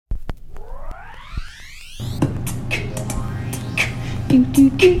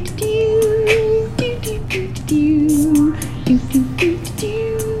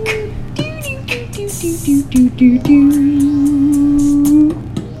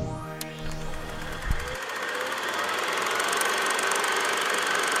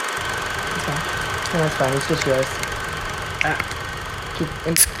That's fine. It's just yours.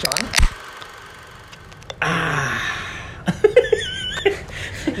 John?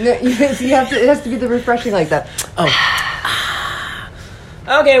 No, you have to. It has to be the refreshing like that.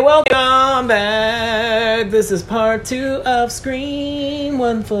 Okay, welcome back. This is part 2 of Scream.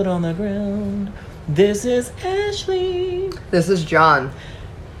 1 foot on the ground. This is Ashley. This is John.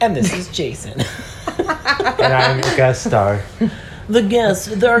 And this is Jason. And I'm the guest star.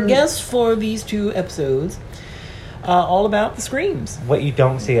 Our guest for these 2 episodes, all about the Screams. What you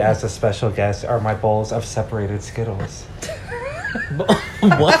don't see as a special guest are my bowls of separated Skittles.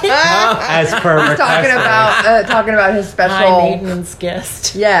 What? As per He's talking about his special high maintenance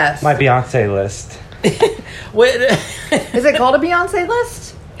guest. Yes. my Beyonce list. What? Is it called a Beyonce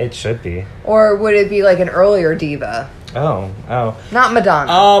list? It should be. Or would it be like an earlier diva? Oh. Not Madonna.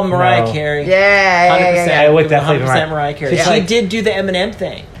 Oh, Mariah No. Carey. Yeah. It would definitely be 100% Mariah Carey. She's She like- did do the Eminem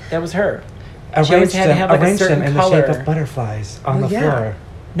thing. That was her. She always Arrange had to them, have, like, a arrange them certain in color. the shape of butterflies on the yeah. floor.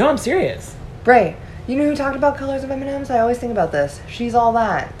 No, I'm serious. Right. You know who talked about colors of M&Ms? I always think about this. She's All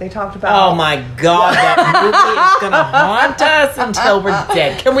That. They talked about... Oh my god, that movie is gonna haunt us until we're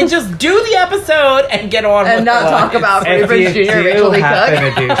dead. Can we just do the episode and get on with And not the talk lives? about If Freddie you Prinze Jr. and do Rachel Lee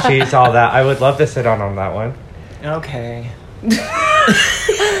happen Cook. to do She's All That, I would love to sit on that one. Okay.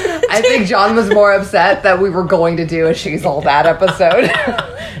 I think John was more upset that we were going to do a She's All That episode.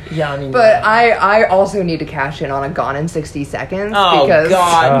 Yeah, I mean... But I also need to cash in on a Gone in 60 Seconds. Oh, because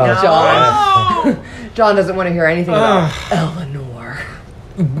God, no. John doesn't want to hear anything about Eleanor.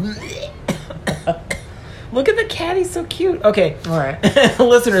 Look at the cat, he's so cute. Okay. All right.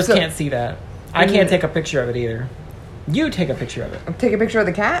 Listeners So- can't see that. I can't take a picture of it either. You take a picture of it. Take a picture of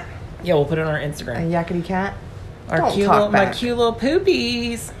the cat. Yeah, we'll put it on our A Instagram. yakety cat. Our Don't cute talk little, my back. cute little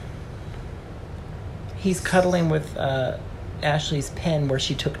poopies. He's cuddling with Ashley's pen where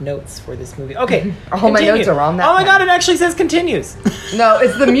she took notes for this movie. Okay, All my continue. notes are on that Oh my pen. god, it actually says continues. No,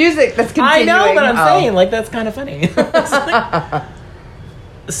 it's the music that's I continuing. know, but I'm Oh. saying, like, that's kind of funny.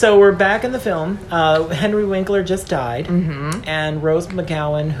 So we're back in the film. Henry Winkler just died. Mm-hmm. And Rose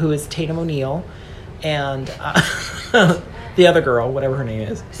McGowan, who is Tatum O'Neal, and the other girl, whatever her name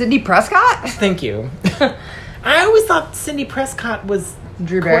is. Sydney Prescott? Thank you. I always thought Cindy Prescott was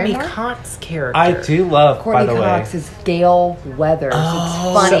Drew Courtney Barrymore? Cox's character. I do love, Courtney by the Cox way. is Gail Weathers. Oh,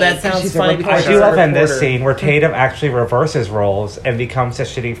 it's funny. so that sounds She's a funny reporter. because I do love in this reporter. scene where Tatum actually reverses roles and becomes a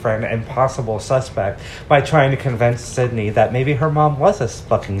shitty friend and possible suspect by trying to convince Sydney that maybe her mom was a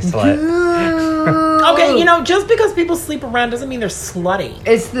fucking slut. Okay, you know, just because people sleep around doesn't mean they're slutty.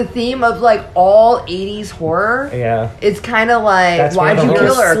 It's the theme of like all 80s horror. Yeah. It's kind of like, That's why'd one you of the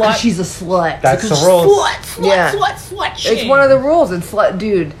kill her? rules. Because she's a slut. That's the Because rules. Slut, Yeah. slut. It's one of the rules. It's slut,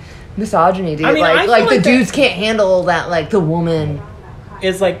 dude. Misogyny, dude. I mean, I feel like the like that- dudes can't handle that. Like the woman,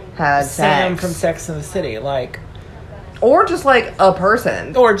 Is like Had Sam sex. from Sex and the City, like, or just like a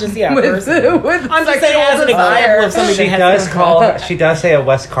person, or just with, person. with I'm just saying sexual as an example desire. of somebody She that does has she does say a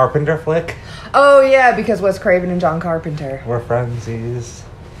Wes Carpenter flick. Oh yeah, because Wes Craven and John Carpenter. We're frenzies.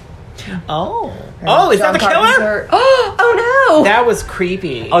 Oh, is that John the killer? Carpenter- Oh no! That was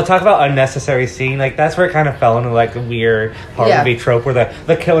creepy. Oh, talk about unnecessary scene. Like, that's where it kind of fell into, like, a weird horror Yeah. movie trope where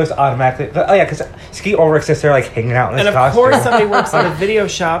the killer's automatically... Oh, yeah, because Skeet Ulrich's just there, like, hanging out in his And of costume. course, somebody works at a video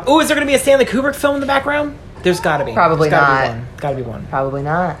shop. Oh, is there going to be a Stanley Kubrick film in the background? There's got to be. Probably There's gotta not. Be one. Gotta be one. Probably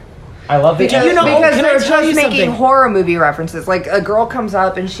not. I love the... Because- you know, because can I they're tell you just making something? horror movie references. Like a girl comes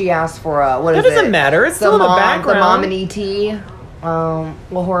up and she asks for what That is it? doesn't matter. It's still in the background. The mom and E.T.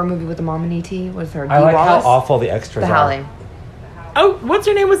 What horror movie with the mom and E.T. Was her? I Dee like how Wallace? awful the extras The are. Howling. Oh, what's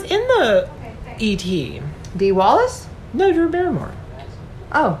her name was in the E.T.? Dee Wallace? No, Drew Barrymore.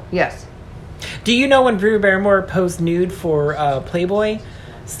 Oh yes. Do you know when Drew Barrymore posed nude for Playboy,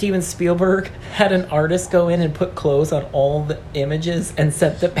 Steven Spielberg had an artist go in and put clothes on all the images and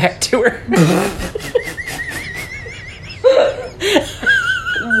sent them back to her?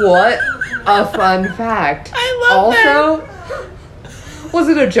 What a fun fact. I love Also, was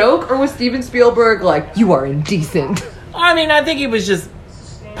it a joke or was Steven Spielberg like, you are indecent? I mean, I think he was just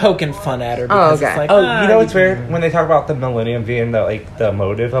poking fun at her because okay. it's like, Oh, you know what's weird? When they talk about the millennium being the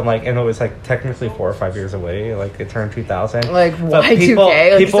motive, I'm like, and it was like technically 4 or 5 years away. Like it turned 2000. Like, But people,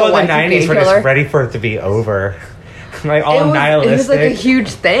 Y2K? Like, people it's a in the Y2K 90s were killer? just ready for it to be over. Like all It was nihilistic. like a huge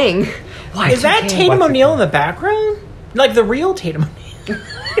thing. Is that Y2K? Tatum What's it O'Neal called? in the background? Like the real Tatum O'Neal?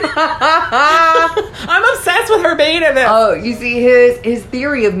 I'm obsessed with her being in this. Oh, you see, his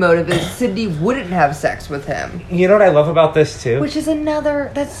theory of motive is Sydney wouldn't have sex with him. You know what I love about this too? Which is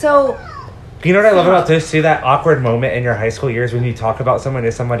another, that's so... You know what I love about this too? That awkward moment in your high school years when you talk about someone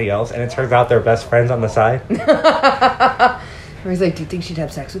to somebody else and it turns out they're best friends on the side. Where he's like, do you think she'd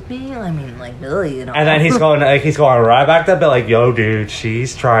have sex with me? I mean, like, really, you know. And then he's going right back to bed like, yo, dude,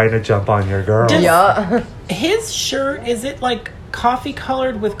 she's trying to jump on your girl. Yeah. His shirt, is it like coffee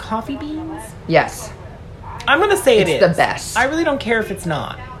colored with coffee beans? Yes. I'm going to say It's it is. the best. I really don't care if it's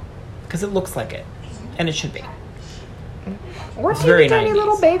not. Because it looks like it. And it should be. Or It's very tiny 90s.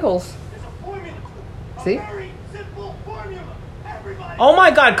 little bagels. See? Oh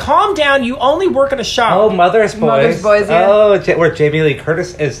my god, calm down. You only work at a shop. Oh, Mother's Boys. Mother's Boys, yeah. Oh, where Jamie Lee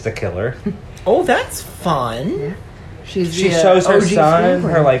Curtis is the killer. Oh, that's fun. She shows her OG son,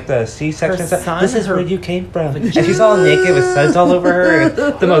 screenplay. her like the C-section Her son. son, This is her- where you came from. And she's all naked with suds all over her.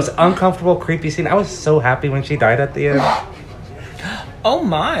 And the most uncomfortable, creepy scene. I was so happy when she died at the end. Oh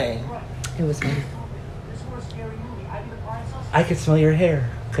my. It was me. I can smell your hair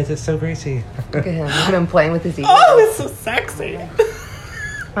because it's so greasy. Look at him. Look at him playing with his ego. Oh, it's so sexy.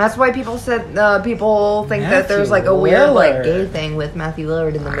 That's why people said people think that Matthew there's like a weird like Lillard. gay thing with Matthew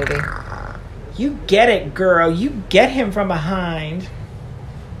Lillard in the movie. You get it, girl. You get him from behind.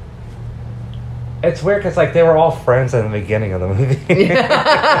 It's weird because like they were all friends in the beginning of the movie.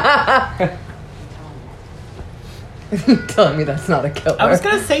 Telling me that's not a killer. I was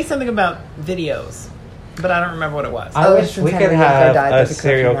going to say something about videos, but I don't remember what it was. I Oh, wish since we Henry could Winkler have died, a there's a curfew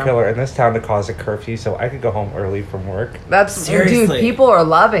serial now. killer in this town to cause a curfew so I could go home early from work. That's Seriously. dude. People are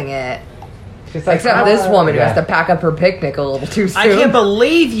loving it. She's like, Except this woman who yeah. has to pack up her picnic a little too soon. I can't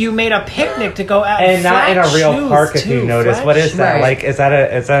believe you made a picnic to go out And not in a flat real shoes, park, if you too. notice. Flat What is that? shoes. Like, is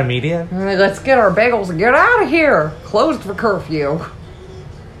that a median? I'm like, let's get our bagels and get out of here. Closed for curfew.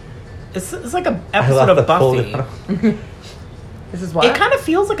 It's like an I episode love of the Buffy. This is why. It kind of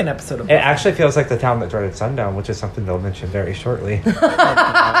feels like an episode of It Buffy. actually feels like the town that dreaded sundown, which is something they'll mention very shortly. Is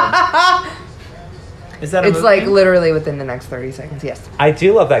that a It's movie? like literally within the next 30 seconds. Yes. I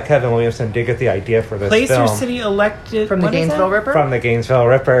do love that Kevin Williamson did get the idea for this Place film your city elected From the what is Gainesville that? Ripper. from the Gainesville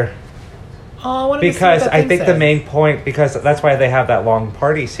Ripper. Oh, I wanted to see Because what that I thing think the said. main point, because that's why they have that long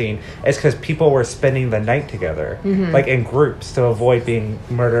party scene, is because people were spending the night together, Mm-hmm. like in groups, to avoid being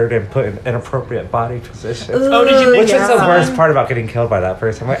murdered and put in inappropriate body positions. Oh, did you Ooh, make Which it is the sound? worst part about getting killed by that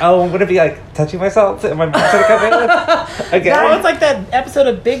person. I'm like, oh, I'm gonna be like touching myself. Am I gonna come in again? Oh, it's like that episode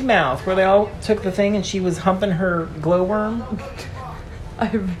of Big Mouth where they all took the thing and she was humping her glowworm.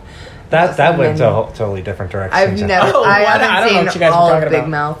 that went to a totally different direction. I've never. Oh, I what? haven't I don't know seen what you guys were all talking of Big about.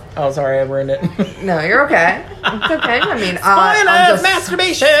 Mouth. Oh, sorry, I ruined it. No, you're okay. It's okay. I mean, Spoilers, I'm just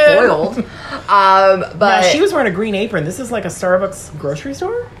masturbation. spoiled. But Now, she was wearing a green apron. This is like a Starbucks grocery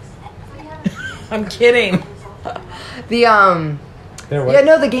store? I'm kidding. the There was, yeah,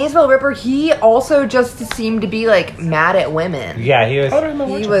 no, the Gainesville Ripper. He also just seemed to be like mad at women. yeah, he was. I don't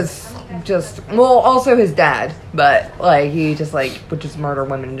remember He which was just well, also his dad, but like he just like would just murder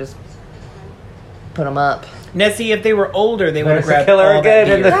women and just put them up. one. Now, see, if they were older, they would have There's grabbed a killer all that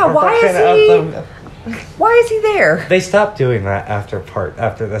again in the beer. Yeah, why is reflection he- of them. Why is he there? They stopped doing that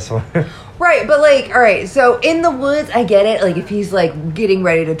after this one. Right, but like, all right, so in the woods, I get it. Like, if he's like getting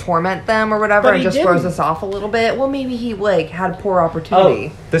ready to torment them or whatever, But and he just throws didn't. us off a little bit. Well, maybe he like had a poor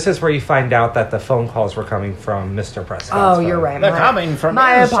opportunity. Oh, this is where you find out that the phone calls were coming from Mr. Prescott. Oh, you're right. They're coming from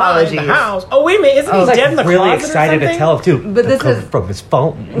my inside apologies. the house. Oh, wait a minute. Isn't I he was like dead in the really closet excited or to tell him too. But They're this coming is- from his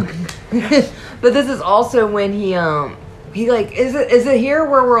phone. But this is also when he like is it here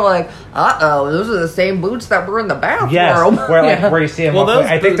where we're like, those are the same boots that were in the bathroom. Yes, where like Yeah. where you see him. Well, walk those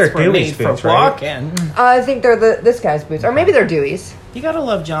away. I think they're boots were Dewey's made boots, for right? walking. I think they're this guy's boots, or maybe they're Dewey's. You gotta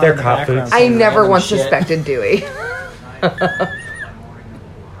love John. They're in the cop background boots. I saying never random once shit. suspected Dewey.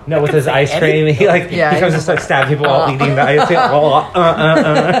 No, with his ice cream, he like Yeah, he comes he- and starts stabbing people while eating the ice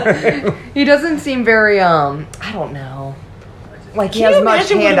cream. He doesn't seem very I don't know, like he Can you has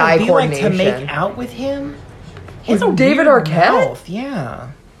much imagine what it hand-eye would be like coordination. to make out with him? He has With a David weird Arquette? mouth. Yeah.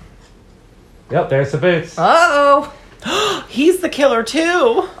 Yep, there's the boots. Uh-oh. He's the killer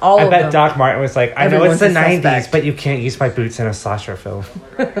too. All I of bet them. Doc Martin was like, I know Everyone's it's the a 90s, suspect. but you can't use my boots in a slasher film.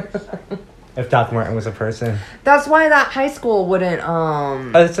 If Doc Martin was a person. That's why that high school wouldn't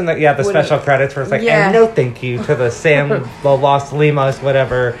Oh, it's in the Wouldn't- special credits where it's like, Yeah. and no thank you to the the Los Limas,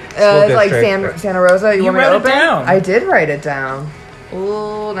 whatever. School it's like district. Santa Rosa. You want me to wrote it open? down. I did write it down.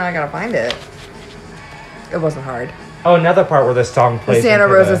 Ooh, now I gotta find it. It wasn't hard. Oh, another part where the song The plays. Santa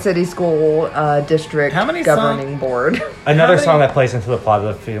into Rosa the- City School District How many Governing Board. Another How song many- that plays into the plot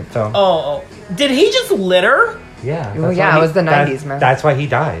of the film. Oh, did he just litter? Yeah. Well, that's yeah, why it was the that- 90s, man. That's why he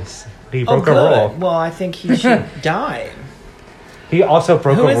dies. He Oh, broke a rule. good. Well, I think he should die. He also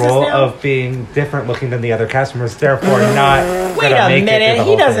broke Who a is this rule now? of being different looking than the other cast members, therefore not Wait gonna a make it through minute. the He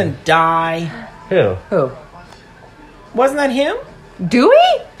whole doesn't thing. die. Who? Who? Wasn't that him? Dewey?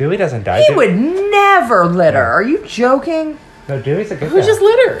 Dewey doesn't die. He would never litter. Are you joking? No, Dewey's a good Who guy. just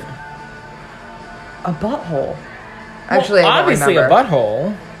littered? A butthole. Actually, Well, I don't obviously remember. a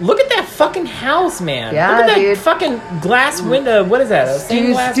butthole. Look at that fucking house, man. Yeah, Look at that dude. fucking glass window. What is that? A stained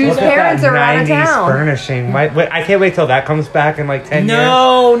Stu's- glass Stu's Look window? at parents that are out of 90s town. furnishing. Wait, I can't wait till that comes back in like 10 years.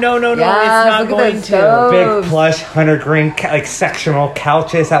 No. Yes, It's not look at going that to. stove. Big plush hunter green like sectional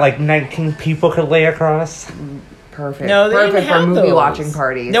couches that like 19 people could lay across. Perfect. No, they Perfect didn't for have movie those. watching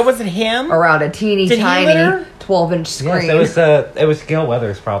parties. No, was it him? Around a teeny Did he tiny litter? 12-inch screen. Yes, it was Gail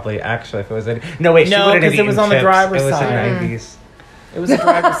Weathers probably actually if it was any. No wait, she No, wouldn't have 'cause it was eaten on the chips. driver's It was side. the 90s. It was the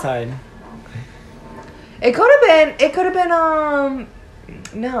driver's side. It could have been.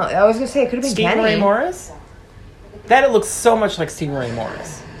 No, I was gonna say it could have been Stephen Ray Kenny. Morris? That it looks so much like Stephen Ray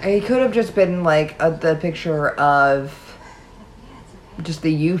Morris. It could have just been like the picture of just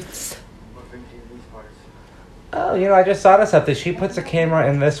the youths. Oh, I just saw this up that she puts a camera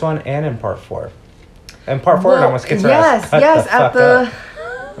in this one and in part 4. And part 4 it almost gets her ass cut yes, the fuck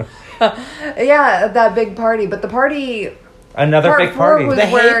at up. yeah, at that big party. But the party, Another Part big 4 party. was- The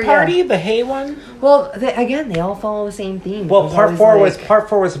where- hay party? The hay one? well, they all follow the same theme. Well, It was part always 4 like- part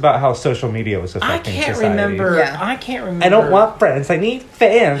 4 was about how social media was I affecting can't society. remember. Yeah. I can't remember. I don't want friends. I need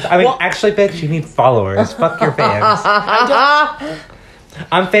fans. I mean, Well- actually, bitch, you need followers. Fuck your fans. I don't,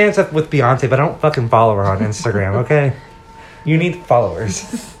 I'm fans with Beyonce, but I don't fucking follow her on Instagram. Okay, you need followers.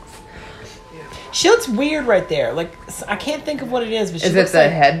 she looks weird right there. Like, I can't think of what it is, but she Is it looks the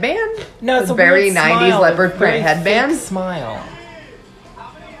like, headband? No, it's The a very weird 90s smile, leopard a print very headband? fake smile.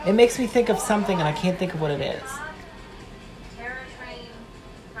 It makes me think of something, and I can't think of what it is.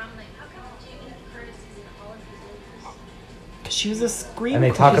 She was a scream And they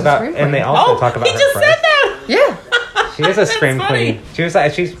queen. talk She's a about, scream and they queen. also Oh, talk about he her just friends. said that. Yeah. She is a scream funny. queen. She's the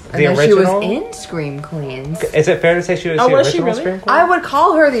And then original. she was in Scream Queens. Is it fair to say she was Oh, the was she original really? scream queen? I would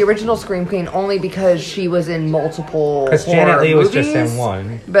call her the original Scream Queen only because she was in multiple Because horror Janet Leigh was movies. just in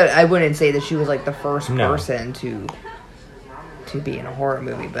one. But I wouldn't say that she was like the first No. person to be in a horror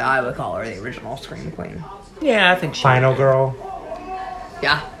movie. But I would call her the original Scream Queen. Yeah, I think she. Final Girl.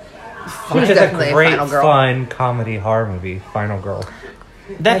 Yeah, Which she's is a definitely great, Final Girl. fun comedy horror movie. Final Girl.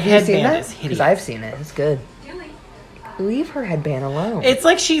 That Have you seen headband that? is Because hideous. I've seen it. It's good. Leave her headband alone. It's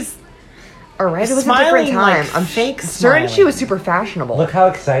like she's All right, it was a smiling different time. like I'm fake certain she smiling. was super fashionable. Look how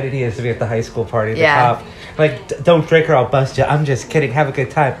excited he is to be at the high school party. The Yeah. cop. Like, don't drink or I'll bust you. I'm just kidding. Have a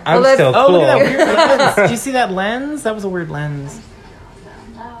good time. I'm that's- still Oh, cool. look at that weird lens. Did you see that lens? That was a weird lens.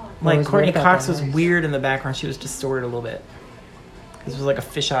 What Like, was Courtney weird about Cox that was lens? weird in the background. She was distorted a little bit. This was like a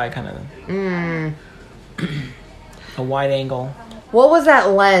fisheye kind of. A wide angle. What was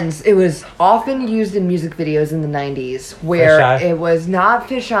that lens? It was often used in music videos in the 90s where Fisheye? it was not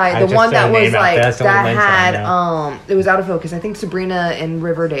fisheye. I The just one threw that a was name out like there. That's the only that lens I had know. it was out of focus. I think Sabrina and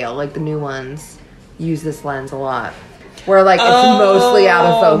Riverdale, like the new ones, use this lens a lot. Where like it's mostly out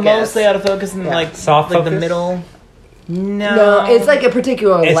of focus. Mostly out of focus and Yeah. like Soft like the focus? middle. No. No, it's like a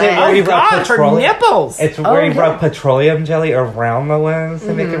particular Is it lens. where you Oh rub God, her petroleum? nipples. It's where you yeah. rub petroleum jelly around the lens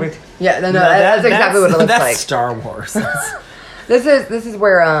to make it. Yeah, no, that's exactly what it looks that's like. Star Wars. This is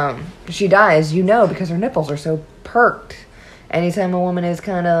where she dies, because her nipples are so perked. Anytime a woman is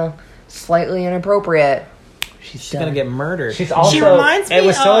kind of slightly inappropriate, she's gonna get murdered. She's also. She reminds me It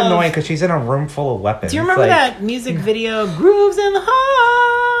was so of- annoying because she's in a room full of weapons. Do you remember Like, that music video, Grooves in the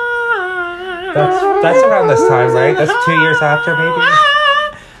Heart? That's around this time, right? That's 2 years after, maybe.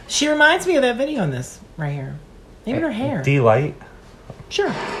 She reminds me of that video in this right here. Even her hair. D-Light. Sure.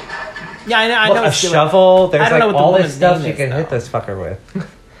 Yeah, I know. I Look, know a it's shovel. There's I don't know like what the all this woman's stuff name you is, can hit though. this fucker with.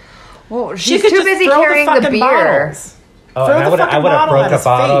 well, She she's could too just busy throw carrying the fucking beer. bottles. Oh, Throw and I the would fucking have bottle broke at a his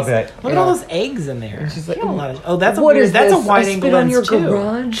bottle. face. Be like, Look at Yeah. all those eggs in there. she's like, She had a lot of- oh, that's a what weird. is That's this? a wide I angle spit on lens your too.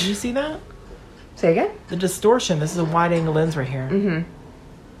 garage? Did you see that? Say again? The distortion. This is a wide angle lens right here.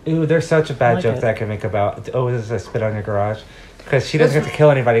 ooh, there's such a bad like joke it. that I can make about. Oh, this is a spit on your garage, because she doesn't get to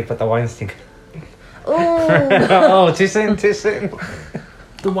kill anybody, but the Weinstein. Oh, Oh, too soon, too soon.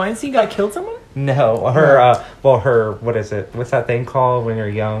 The Weinstein guy killed someone? No, her. What is it? What's that thing called when you're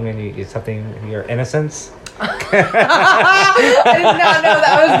young and you something? Your innocence. I did not know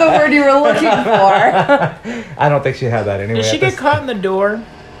that was the word you were looking for. I don't think she had that anyway. Did she at get this- caught in the door?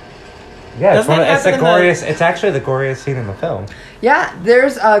 Yeah, Doesn't that it's the happen in goriest. It's actually the goriest scene in the film. Yeah,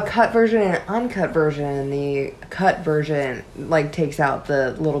 there's a cut version and an uncut version. And the cut version like takes out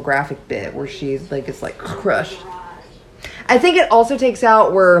the little graphic bit where she's like it's like crushed. I think it also takes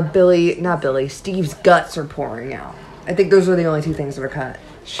out where Steve's guts are pouring out. I think those are the only two things that are cut.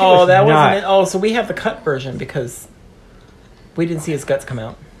 Oh, that wasn't it. Oh, so we have the cut version because we didn't see his guts come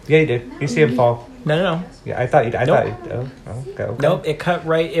out. Yeah, you did. You see him fall. No. Yeah, I thought you. Nope. Okay. Nope, it cut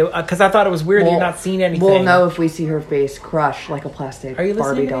right. Because I thought it was weird. You're not seeing anything. We'll know if we see her face crush like a plastic Are you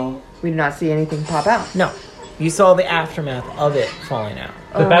Barbie listening to doll. me? We did not see anything pop out. No, you saw the aftermath of it falling out.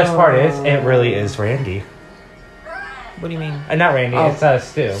 The best part is, it really is Randy. What do you mean? Not Randy. Oh. It's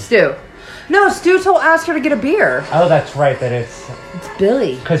Stu. Stu. No, Stu asked her to get a beer. Oh, that's right. That it's It's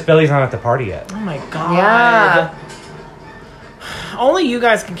Billy. because Billy's not at the party yet. Oh my god. Yeah. Only you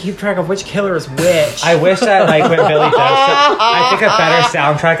guys can keep track of which killer is which. I wish that like when Billy does, I think a better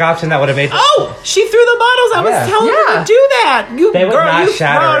soundtrack option that would have made. Oh, she threw the bottles. I was telling her Yeah. to do that. You They would girl, not you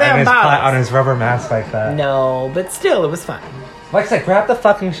shatter throw on them his, bottles. on his rubber mask like that. No, but still, it was fun. Like I said, grab the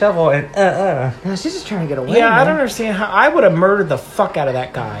fucking shovel and No, she's just trying to get away. Yeah, I man. don't understand how I would have murdered the fuck out of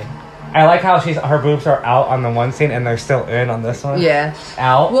that guy. I like how her boobs are out on the one scene and they're still in on this one. Yeah.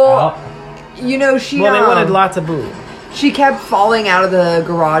 Out. Well, out. You know, she Well, they wanted lots of boob. she kept falling out of the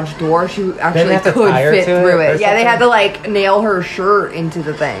garage door. She actually have to could tie her fit to it through or it. Yeah, they something? had to like nail her shirt into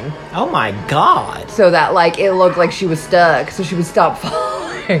the thing Oh my god. so that like it looked like she was stuck, so she would stop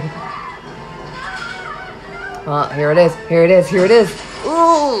falling. Here it is. Here it is. Here it is.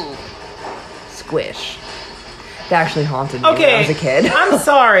 Ooh, squish. That actually haunted me when I was a kid. I'm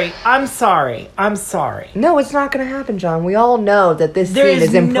sorry. I'm sorry. I'm sorry. No, it's not going to happen, John. We all know that this There scene is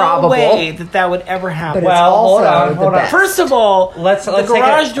is improbable. no way that that would ever happen. But it's Well, hold also on, the hold on. best. First of all, Let's the take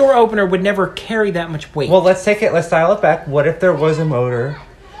garage it- door opener would never carry that much weight. Well, let's dial it back. What if there was a motor?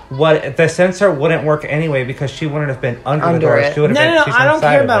 What the sensor wouldn't work anyway because she wouldn't have been under the door. it. She would have been. no, she's I don't inside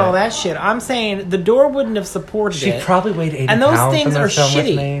care of about it. all that shit. I'm saying the door wouldn't have supported She it. probably weighed 80 And those pounds things when are this film was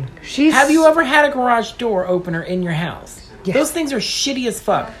shitty. made. She's Have you ever had a garage door opener in your house? Yes. Those things are shitty as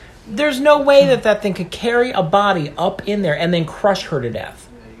fuck. There's no way that that thing could carry a body up in there and then crush her to death.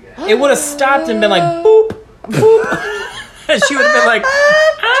 It would have stopped and been like, boop, boop. And she would have been like,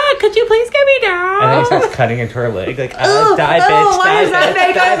 could you please get me down? And then he starts cutting into her leg, like, Ooh, die, bitch, why die, does that bitch,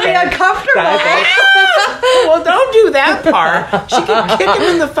 make die, me bitch, uncomfortable? die, bitch. Well, don't do that part. She can kick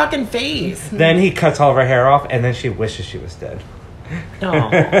him in the fucking face. Then he cuts all of her hair off, and then she wishes she was dead. Oh.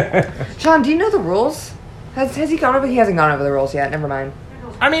 John, do you know the rules? Has he gone over? He hasn't gone over the rules yet. Never mind.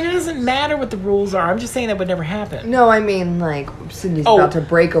 I mean, it doesn't matter what the rules are. I'm just saying that would never happen. No, I mean like Cindy's Oh. about to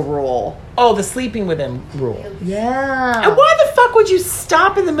break a rule. Oh, the sleeping with him rule. Yeah. And why the fuck would you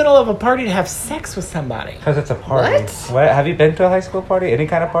stop in the middle of a party to have sex with somebody? Because it's a party. What? Have you been to a high school party? Any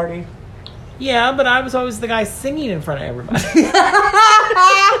kind of party? Yeah, but I was always the guy singing in front of everybody.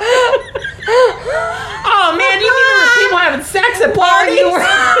 Oh man, do you mean there were people having sex at parties?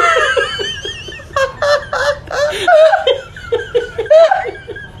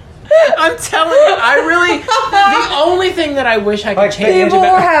 I'm telling you, the only thing that I wish I could Like, change People were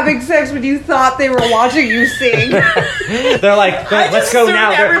about having sex when you thought they were watching you sing. They're like, I let's just go assumed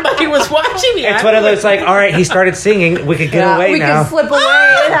now. everybody was watching me. It's one of those like, all right, he started singing. We could get away we now. can slip away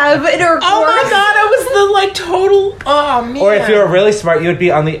and have intercourse. Oh my god, I was the like total. Oh man. Or if you were really smart, you would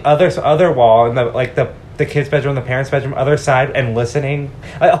be on the other wall in the kids' bedroom, the parents' bedroom, other side, and listening.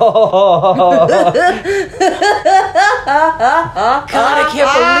 Like, God, I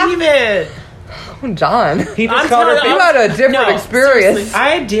can't believe it. John. He just I'm called her. telling You you, had a different No, experience. seriously,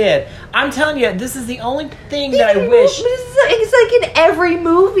 I did. I'm telling you, this is the only thing that I wish. It's like in every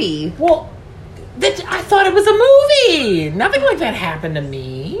movie. Well, I thought it was a movie. Nothing like that happened to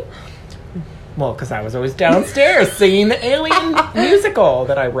me. Well, because I was always downstairs singing the Alien musical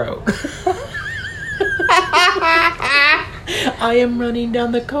that I wrote. I am running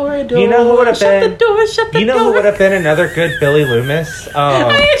down the corridor. You know who would have shut been? the door, shut the You door. know who would have been another good Billy Loomis? I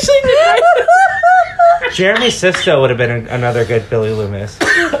actually did write Jeremy Sisto would have been another good Billy Loomis.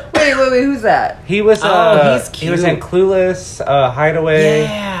 Wait, who's that? He was. Oh, he's He was in cute. Clueless, Hideaway.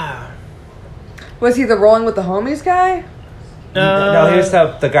 Yeah. Was he the Rolling with the Homies guy? No, he was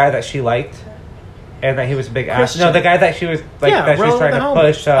the guy that she liked, and that he was a big ass. Christian. No, the guy that she was like that she was Rolling trying with to the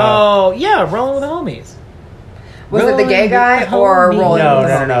push. Homies. Oh, yeah, Rolling with the Homies. Was it the Rolling gay with guy the or homies. Rolling No, with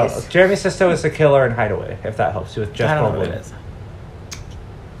the no. Homies? Jeremy Sisto was the killer in Hideaway. If that helps you with I Jeff don't know what Goldblum. it is.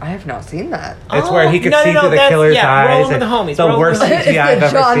 I have not seen that. It's where he could see through the that's- killer's yeah, eyes. Rolling with and the Homies. The Rolling worst with the It's Homies. CGI I've the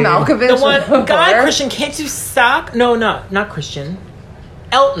ever John seen. Malkovich. The one guy, Or- Christian, can't you stop? No, not Christian.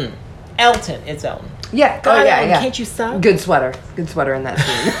 Elton. It's Elton. Yeah. God, Oh yeah, Elton, yeah. can't you stop? Good sweater in that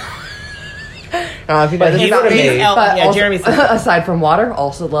scene. don't know if you know this He about would've me, made- but Yeah, also, Jeremy's- aside from water,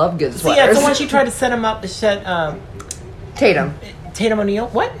 also love good So yeah, sweaters. so when she tried to set him up, Tatum, Tatum O'Neal.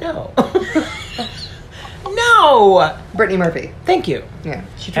 What? No. No. Brittany Murphy. Thank you. Yeah.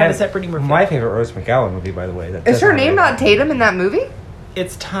 She tried to And set Brittany Murphy. My favorite Rose McGowan movie, by the way. That Is doesn't her name really- not Tatum in that movie?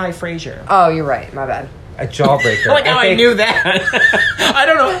 It's Ty Frazier. Oh, you're right. My bad. A Jawbreaker. Like how I think- knew that. I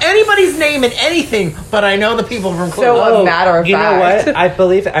don't know anybody's name in anything, but I know the people from Clue. So, matter of you know fact. what? I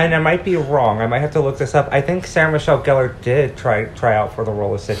believe, and I might be wrong. I might have to look this up. I think Sarah Michelle Gellar did try out for the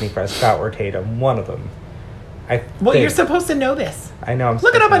role of Sidney Prescott or Tatum. One of them. Well, think. you're supposed to know this. I know. I'm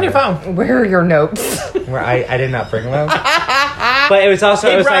Look it up on your phone. Where are your notes? Where I did not bring them. But it was also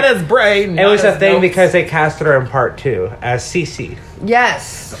He it was brought like, his brain. it not was a his thing notes. because they casted her in part 2 as Cece.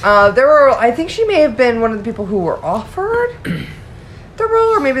 Yes. There were, I think she may have been one of the people who were offered the role,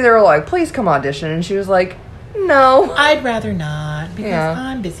 or maybe they were like, please come audition. And she was like, no. I'd rather not because Yeah.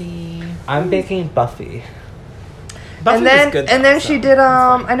 I'm busy. I'm making Buffy, Buffy And then, was good and though, then so she did,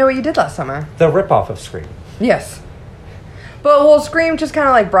 that's fine. I Know What You Did Last Summer. the ripoff of Scream. Yes. But, well, Scream just kind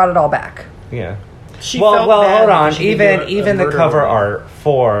of like brought it all back. Yeah. She Well, felt well, bad hold because on. she didn't do Even a the murder cover movie. art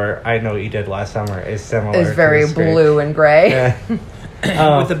for I Know What You Did Last Summer is similar. It's to very Scream. blue and gray.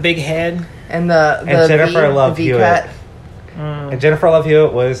 Yeah. with a big head. And the And Jennifer V, Love the V Hewitt. cut. And Jennifer Love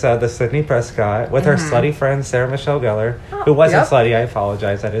Hewitt was the Sidney Prescott with her slutty friend Sarah Michelle Gellar, who wasn't Mm-hmm. Yep. slutty. I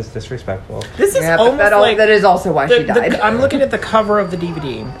apologize. That is disrespectful. This is Yeah, but almost like that is also why she died. I'm looking at the cover of the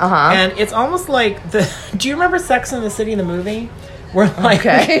DVD, Uh-huh. and it's almost like the. Do you remember Sex and the City, the movie? Where like,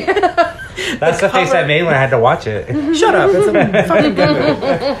 Okay. That's the face cover- I made when I had to watch it. shut up! It's a fucking good movie.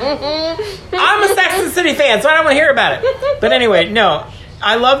 I'm a Sex and the City fan, so I don't want to hear about it. But anyway, no,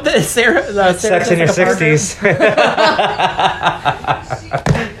 I love the Sarah Sex in your Jessica Parker. 60s.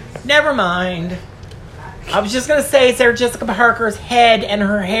 Never mind. I was just gonna say Sarah Jessica Parker's head and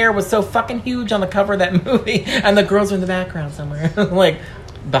her hair was so fucking huge on the cover of that movie, and the girls were in the background somewhere, like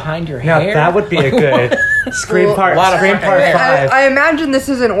behind your Now hair. that would be a good Scream Well, part. a lot of Scream fucking part hair. 5. I imagine this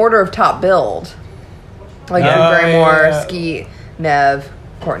is in order of top build. Like Drew Barrymore, yeah. Skeet, Nev,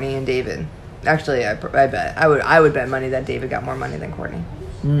 Courtney, and David. Actually, I bet I would bet money that David got more money than Courtney.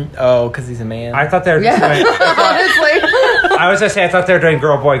 Oh, because he's a man. I thought they were Yeah, doing. honestly. I was gonna say I thought they were doing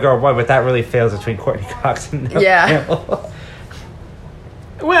girl boy, but that really fails between Courtney Cox and Nev Yeah. Campbell.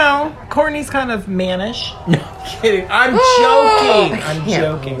 Well, Courtney's kind of mannish. No, I'm kidding. I'm Oh, joking. I I'm can't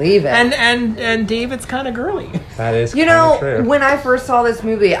joking. believe it. And David's kind of girly. That is You kinda know, true. when I first saw this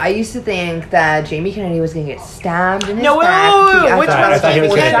movie, I used to think that Jamie Kennedy was going to get stabbed in his No, wait, back. wait, wait, I which thought one? it was I thought he was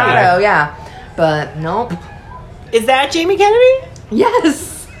Jamie gonna Shadow, die. yeah. But nope. Is that Jamie Kennedy? Yes.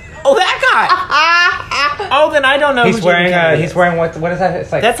 Oh, that guy. Oh, then I don't know. He's who wearing Jamie Kennedy he's is. wearing what is that?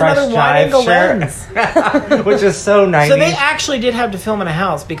 It's like That's fresh another jive wide-angle shirt, lens. which is so 90s. So they actually did have to film in a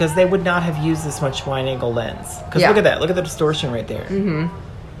house because they would not have used this much wide angle lens. Because Yeah. look at that. Look at the distortion right there. Mm-hmm.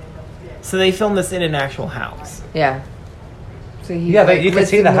 So they filmed this in an actual house. Yeah. So he, Yeah, like, you can lives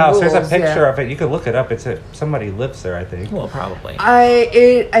see in the house. There's a rules, picture yeah. of it. You could look it up. Somebody lives there, I think. Well, probably.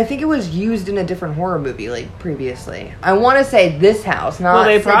 I think it was used in a different horror movie like previously. I want to say this house, not Well,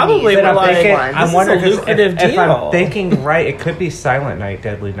 they Sydney's, probably the were I'm like, big thinking, one. this I'm is wondering a 'cause lucrative if deal. I'm thinking right, it could be Silent Night,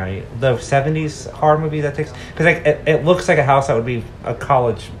 Deadly Night, the '70s horror movie that takes because like it looks like a house that would be a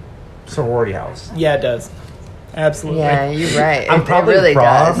college sorority house. Yeah, it does. Absolutely. Yeah, you're right. I'm It probably really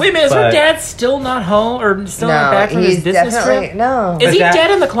wrong. does. Wait a minute, is her But- dad still not home or still No, not back from he's his business definitely trip? no. Is he But that-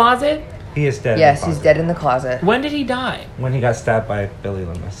 dead in the closet? He is dead. in Yes, the he's closet. dead in the closet. When did he die? When he got stabbed by Billy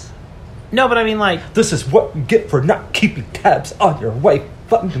Loomis. No, but I mean, like, This is what you get for not keeping tabs on your wife,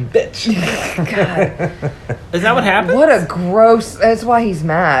 fucking bitch. God, is that what happened? what a gross. That's why he's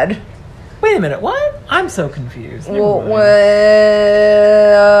mad. Wait a minute, what? I'm so confused. Never Well, mind.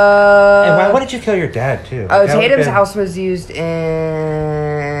 And why did you kill your dad too? Oh, That would've Tatum's been- house was used in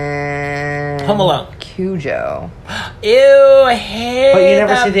Home Alone. Cujo. Ew, I hate But you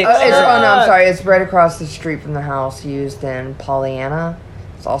never that see the- Oh, no, I'm book. sorry. It's right across the street from the house used in Pollyanna.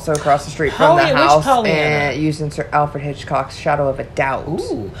 It's also across the street from the Pollyanna- which house Pollyanna? and used in Sir Alfred Hitchcock's Shadow of a Doubt.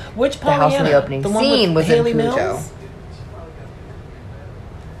 Ooh, which The house in Pollyanna? the opening one scene with was in Haley Cujo. Mills?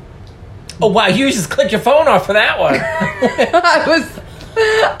 Oh wow, you just clicked your phone off for that one.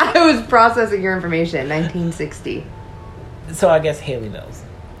 I was processing your information. 1960. So I guess Haley Mills.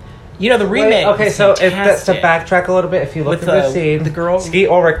 You know the Wait, remake. okay, was so if that's to fantastic. backtrack a little bit, if you look With at the the- scene, the girl- Skeet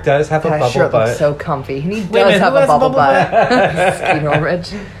Ulrich does have a That bubble shirt butt. looks so comfy. And he a does minute, have who a has a bubble bubble butt. Skeet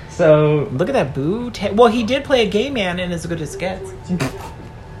Ulrich. So Look at that boo. Well, he did play a gay man in As Good as Gets.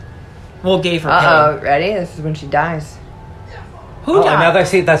 Well, gay for Uh-oh. pay. Ready? This is when she dies. Who oh, died? another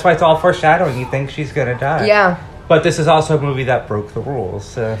see. That's why it's all foreshadowing. You think she's gonna die. Yeah. But this is also a movie that broke the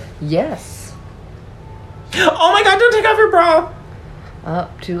rules. Yes. Oh my god, don't take off your bra! Oh,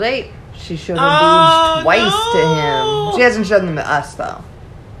 too late. She showed her Oh, boobs twice no. to him. She hasn't shown them to us, though.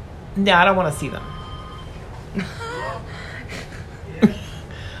 No, I don't want to see them.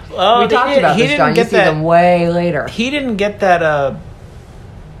 Oh, We talked about he this, didn't John. You get see that. them way later. He didn't get that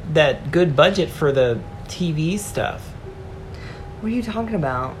that good budget for the TV stuff. What are you talking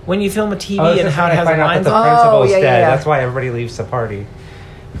about? When you film a TV Oh, it's and just how when it I has find out that lines the on. principal's yeah, dead. yeah. That's why everybody leaves the party.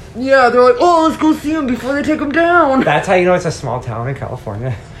 Yeah, they're like, oh, let's go see him before they take him down. That's how you know it's a small town in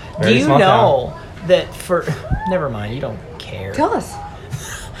California. Do Very you small know that for... Never mind, you don't care. Tell us.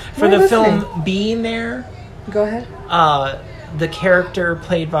 For We're the listening. film Being There, Go ahead. the character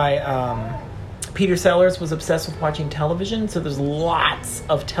played by Peter Sellers was obsessed with watching television, so there's lots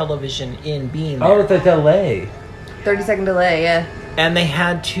of television in Being There. Oh, the delay. 30-second delay, yeah. And they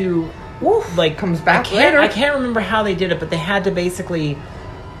had to... Woof. like Comes back I can't, later. I can't remember how they did it, but they had to basically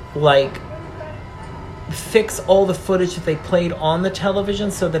like fix all the footage that they played on the television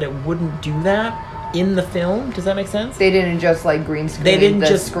so that it wouldn't do that in the film. Does that make sense? They didn't just, like, green screen They didn't the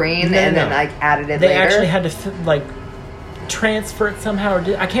just- screen no, and no. then, like, added it They later. actually had to like transfer it somehow, or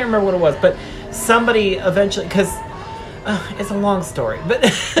I can't remember what it was, but somebody eventually, because it's a long story, but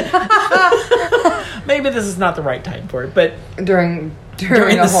maybe this is not the right time for it. But During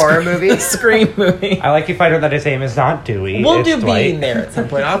during a the horror Scream- movie. Scream movie, I like you find out that his name is not Dewey. we'll it's do Dwight. Being There at some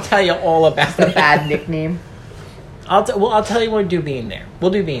point. I'll tell you all about The it. bad nickname. I'll tell you when we do Being There.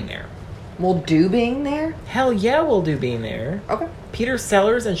 We'll do Being There. We'll do being there? Hell yeah, we'll do Being There. Okay. Peter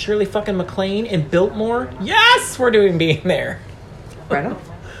Sellers and Shirley fucking MacLaine in Biltmore. Yes, we're doing Being There. Right on.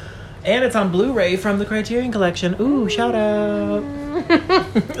 And it's on Blu-ray from the Criterion Collection. Ooh, shout out.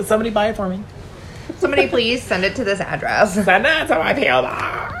 Somebody buy it for me. Somebody please send it to this address. Send it to my PO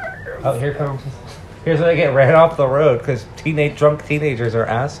box. Oh, here's when I get ran off the road because drunk teenagers are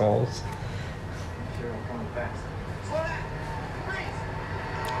assholes.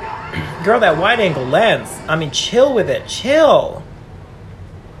 Girl, that wide-angle lens. I mean, chill with it. Chill.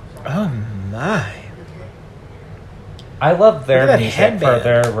 Oh, my. I love their Look at that music headband. for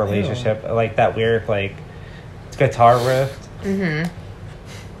their relationship, like that weird like guitar riff.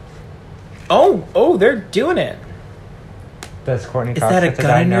 Oh, they're doing it. Does Courtney Is Cox that a get to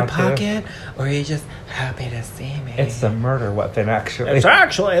gun die in your now, too? pocket? Or are you just happy to see me? It's the murder weapon, actually. It's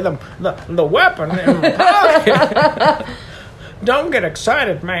actually the weapon in my pocket. Don't get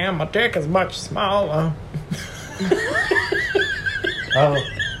excited, man. My dick is much smaller.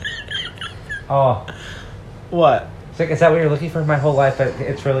 Oh, What? it's like, is that what you're looking for my whole life? But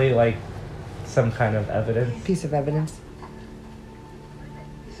it's really like some kind of evidence. Piece of evidence.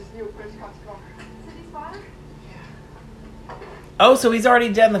 Oh, so he's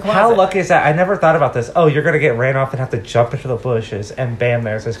already dead in the closet. How lucky is that? I never thought about this. Oh, you're gonna get ran off and have to jump into the bushes, and bam,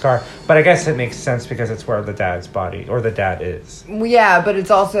 there's his car. But I guess it makes sense because it's where the dad's body or the dad is. Well, yeah, but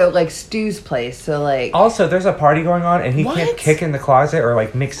it's also like Stu's place, so like Also, there's a party going on, and he What? can't kick in the closet or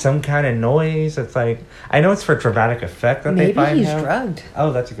like make some kind of noise. It's like I know it's for dramatic effect that they maybe find he's him. drugged.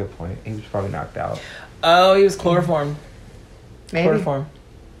 Oh, that's a good point. He was probably knocked out. Oh, he was chloroformed. Maybe. Chloroform.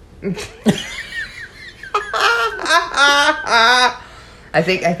 I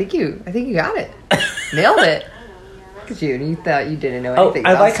think you got it. Nailed it. Look at you. You thought you didn't know Oh, anything.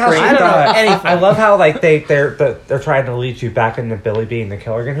 I about like how she Scream. I don't know thought. anything. I love how like they're trying to lead you back into Billy being the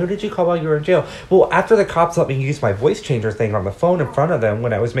killer again. Who did you call while you were in jail? Well, after the cops let me use my voice changer thing on the phone in front of them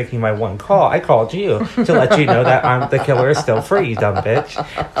when I was making my one call, I called you to let you know that the killer is still free. You dumb bitch.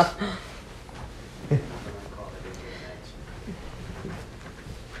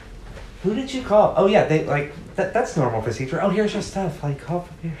 Who did you call? Oh yeah, they like that's normal procedure. Oh, here's your stuff. Like call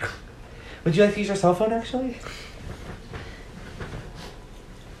from here. Would you like to use your cell phone actually?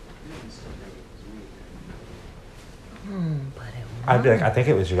 I'd be like, I think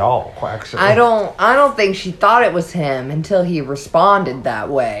it was y'all, actually. I don't think she thought it was him until he responded that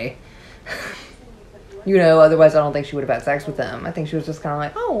way. You know, otherwise I don't think she would have had sex with him. I think she was just kind of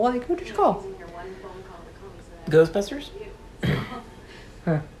like, oh, like, who did you call? Ghostbusters?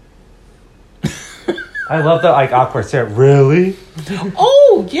 I love the like awkward stare. Really?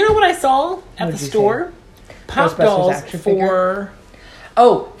 Oh, you know what I saw at What'd the you store? Pop Ghostbusters dolls action for... figure?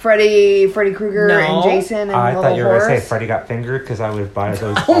 Oh, Freddy Krueger No. and Jason and I Little thought you were Horse. gonna say Freddy got fingered because I would buy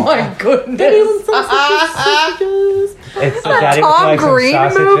those. Oh my goodness. It's the daddy with Tom like some Green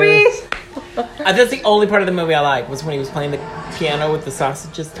sausages. movie? That's the only part of the movie I like, was when he was playing the piano with the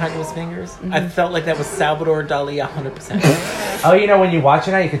sausages tied to his fingers. I felt like that was Salvador Dali 100%. Oh, you know when you watch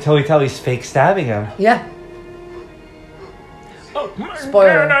it now, you can totally tell he's fake stabbing him. Yeah. Oh, my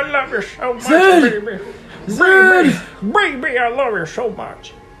Spoiler. God, I love you so much, Zed! baby. Zed! Baby, I love you so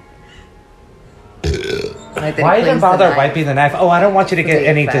much. Like that Why he even cleans the bother knife. wiping the knife? Oh, I don't want you to get the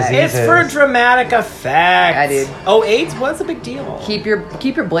any effect. diseases. It's for dramatic effect. Yeah, dude. Oh, AIDS was a big deal. Keep your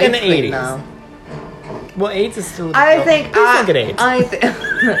blades In the clean 80s. though. Well, AIDS is still a big I deal. think Please don't get AIDS.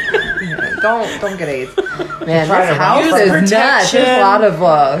 don't get AIDS. Man, trying this to house use is nuts. protection.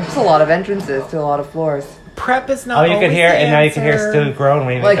 There's a lot of entrances to a lot of floors. PrEP is not Oh, you can always hear, the and now you can hear answer. Stu groan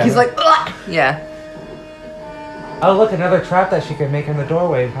when he Like makes he's that. like, ugh! Yeah. Oh, look, another trap that she can make in the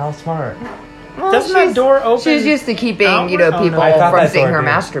doorway. How smart. Well, Doesn't that door open She's used to keeping, outward? Oh, no. people I thought from that seeing door her did.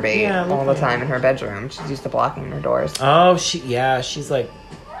 masturbate Yeah, it looked all the like time in her bedroom. She's used to blocking her doors. Oh, she's like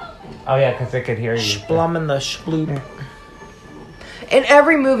Oh, yeah, because they could hear you. splumming the sploop. In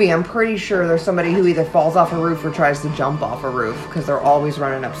every movie, I'm pretty sure there's somebody who either falls off a roof or tries to jump off a roof because they're always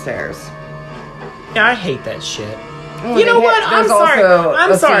running upstairs. Yeah, I hate that shit. Well, You know what? I'm there's sorry. also I'm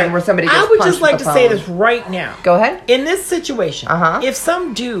a scene sorry. where somebody I gets would punched just like with to a say phone. this right now. Go ahead. In this situation, Uh-huh. if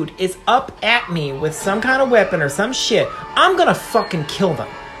some dude is up at me with some kind of weapon or some shit, I'm gonna fucking kill them.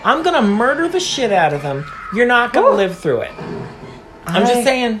 I'm gonna murder the shit out of them. You're not gonna Ooh. live through it. I'm just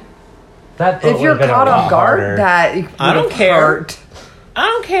saying. That boat If you're would've been a caught lot off guard, harder. that I don't would've care. hurt. I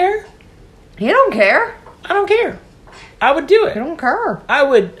don't care. You don't care. I don't care. I would do You it. don't care. I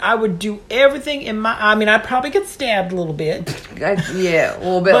would do everything in my. I mean, I'd probably get stabbed a little bit, Yeah, a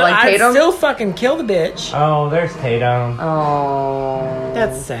little bit but like I'd Tatum. still fucking kill the bitch. Oh, there's Tatum. Oh,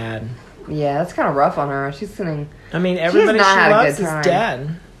 That's sad. yeah. That's kind of rough on her. She's sitting. I mean, everybody she not had a loves good is time.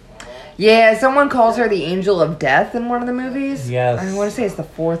 dead. Yeah, someone calls her the Angel of Death in one of the movies. Yes. I want to say it's the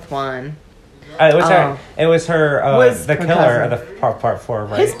fourth one. It was Oh. her. It was her. Was the her killer cousin. of the part 4,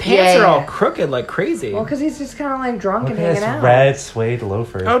 right? His pants Yeah. are all crooked like crazy. Well, because he's just kind of like drunk Look and at hanging his out. red suede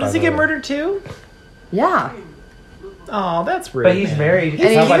loafers. Oh, by does he the get way. murdered too? Yeah. Oh, that's rude. But he's man. married. And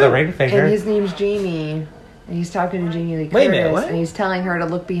He's not by he- the ring finger. And his name's Jamie. And he's talking to Jamie Lee Curtis. Wait a minute, what? And he's telling her to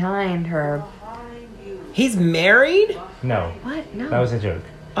look behind her. He's married? No, What? No. that was a joke.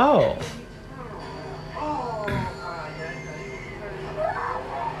 Oh.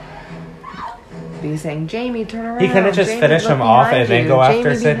 Be saying, Jamie, turn around. He couldn't just Jamie, finish look him off behind and then you. go after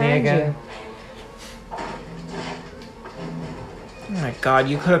Jamie Sydney behind again? you." Oh my god,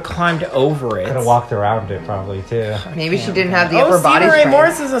 you could have climbed over it. Could have walked around it probably too. Maybe she didn't have the Oh, upper body Stephen Ray strength.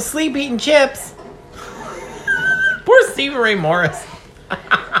 Morris is asleep eating chips. Poor Stephen Ray Morris.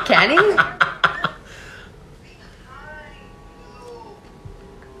 Can he?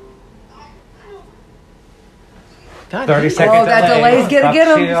 God, 30 he- seconds. Oh, that delay. delay's gonna Fuck get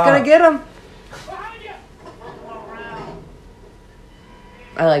him. you It's gonna up. get him.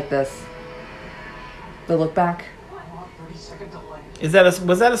 I like this. The look back. Is that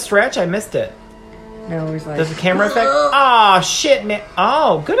was that a stretch? I missed it. No, he's like. Does the camera effect? Oh shit, man!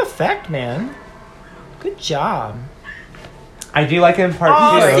 Oh, good effect, man. Good job. I do like in part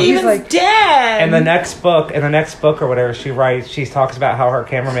Oh, 2. Steven's like- dead. In the next book or whatever she writes, she talks about how her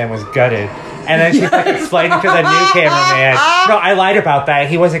cameraman was gutted. And then she's like explaining to the new cameraman, no, I lied about that.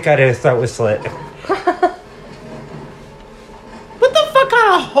 He wasn't gutted, his throat was slit. What the fuck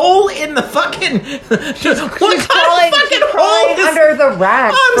kind of hole in the fucking? What She's kind crawling, of fucking she's hole? crawling This- under the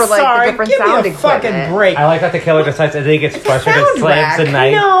rack I'm for like sorry. the different Give sound me a equipment. fucking break. I like that the killer decides that he gets frustrated, sound slams the rack.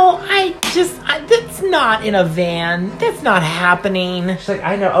 knife. No, that's not in a van. That's not happening. She's like,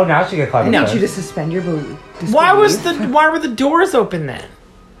 I know. Oh, now she can climb I the need you to fence. suspend your belief. Why were the doors open then?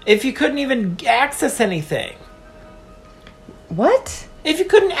 If you couldn't even access anything. What? If you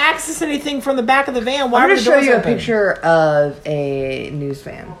couldn't access anything from the back of the van, I'm why were going the to show doors you a open? picture of a news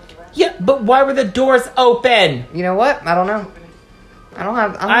van. Yeah, but why were the doors open? You know what? I don't know. I don't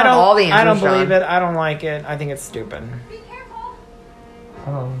have I don't. all the answers. I don't believe Sean. it. I don't like it. I think it's stupid.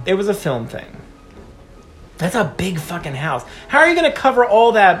 Oh. It was a film thing. That's a big fucking house. How are you going to cover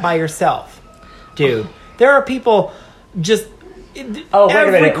all that by yourself, dude? There are people just. Oh, wait a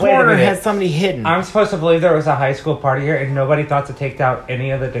every minute, wait a corner minute. has somebody hidden. I'm supposed to believe there was a high school party here and nobody thought to take down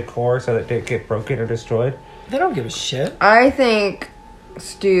any of the decor so that it didn't get broken or destroyed. They don't give a shit. I think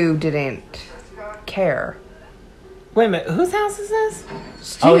Stu didn't care. Wait a minute. Whose house is this?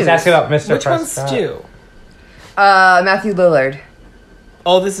 Oh, he's asking about Mr. Which one's Prescott. Stu? Matthew Lillard.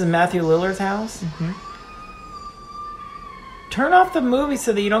 Oh, this is Matthew Lillard's house? Mm-hmm. Turn off the movie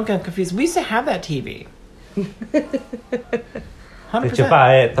so that you don't get confused. We used to have that TV. 100%. Did you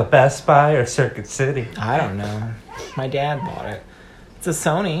buy it at the Best Buy or Circuit City? I don't know. My dad bought it. It's a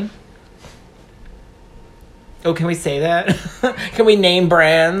Sony. Oh, can we say that? Can we name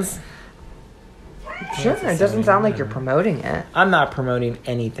brands? Sure, it doesn't sound like you're promoting it. I'm not promoting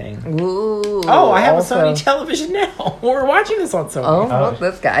anything. Ooh. Oh, I have also- a Sony television now. We're watching this on Sony. Oh, look,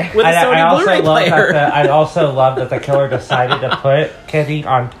 this guy. With a Sony also Blu-ray love player. I also love that the killer decided to put Kenny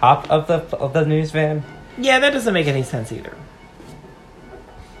on top of the news van. Yeah, that doesn't make any sense either.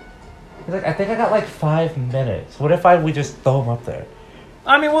 He's like, I think I got like 5 minutes. What if we just throw him up there?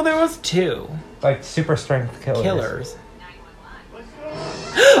 I mean, well, there was 2 Like super strength killers.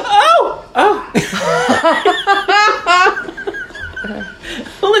 Oh!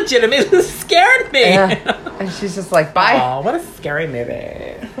 Legitimately scared me. Yeah. And she's just like, bye. Oh, what a scary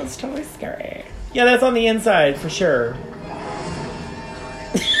movie. That's totally scary. Yeah, that's on the inside for sure.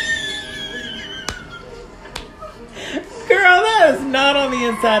 Girl, that is not on the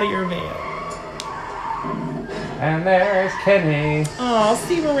inside of your veil. And there's Kenny. Oh,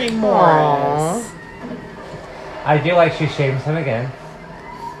 Stevie Ray Morris. I do like she shames him again.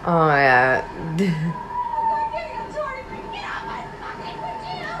 Oh, yeah.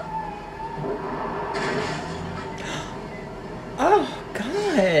 Oh,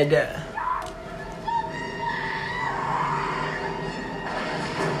 God.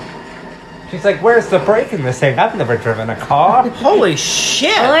 She's like, where's the brake in this thing? I've never driven a car. Holy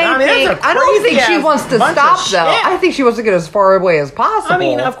shit. I don't think she wants to stop, though. I think she wants to get as far away as possible. I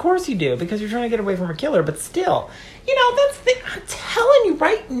mean, of course you do, because you're trying to get away from a killer, but still. You know, that's the... I'm telling you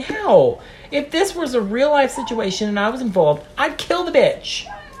right now, if this was a real-life situation and I was involved, I'd kill the bitch.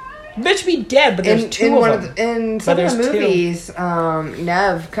 The bitch would be dead, but there's two of them. In some of the movies,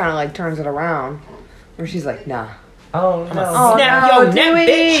 Nev kind of like turns it around, where she's like, nah. Oh, no. Oh, Snap no, your neck,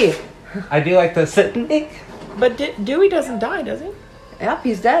 Dewey! bitch. I do like the sitting. But Dewey doesn't die, does he? Yep,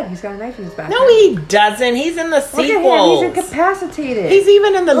 he's dead. He's got a knife in his back. No, he doesn't. He's in the Look sequels. at him. He's incapacitated. He's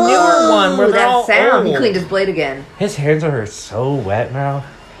even in the newer one where they're that all sound. He old. cleaned his blade again. His hands are so wet now.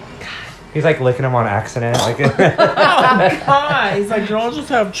 He's like licking them on accident. Like, Oh, God. He's like, don't I just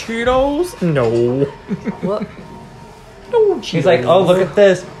have Cheetos? No. What? No Cheetos. he's like, oh, look at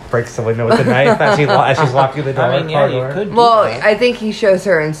this. Breaks the window with the knife as she's locking the door. I mean, yeah, car you door. could do Well, that. I think he shows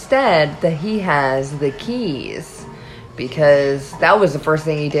her instead that he has the keys. Because that was the first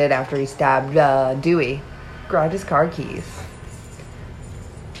thing he did after he stabbed Dewey. Grabbed his car keys.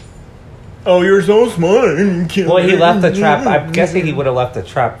 Oh, you're so smart. Well, he left the trap. I'm guessing he would have left the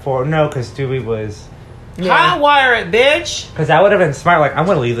trap for... No, because Dewey was... Hot wire it, bitch. Because that would have been smart. Like, I'm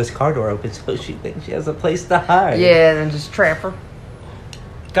going to leave this car door open so she thinks she has a place to hide. Yeah, and then just trap her.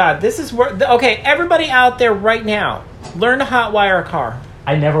 God, this is where... Okay, everybody out there right now, learn to hotwire a car.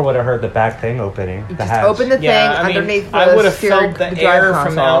 I never would have heard the back thing opening. The Just hatch. open the thing Yeah, I mean, underneath I the would've steering, felt the the drive air from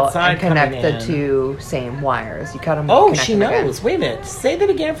console outside and connect coming the in. two same wires. You cut them. Oh, connect she them again. knows. Wait a minute. Say that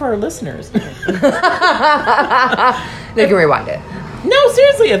again for our listeners. They can rewind it. No,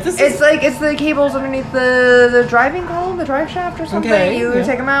 seriously. If this is... It's the cables underneath the driving column, the drive shaft or something. Okay, You yeah.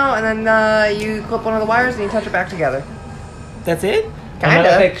 take them out and then you clip one of the wires and you touch it back together. That's it? Kind I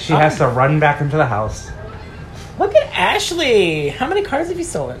of. think she has to run back into the house. Look at Ashley. How many cars have you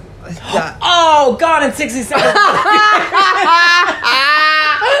stolen? Yeah. Oh, gone in 60 seconds.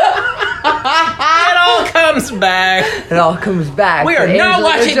 It all comes back. It all comes back. We are to not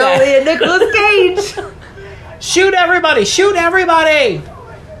Angelina watching Jolie that. and Nicolas Cage. Shoot everybody. Shoot everybody.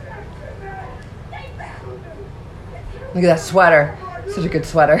 Look at that sweater. Such a good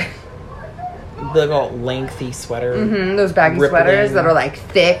sweater. The little lengthy sweater. Those baggy Rippling. sweaters that are like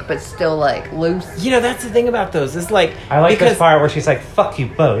thick but still like loose. You know, that's the thing about those. It's like... I like because, this part where she's like, fuck you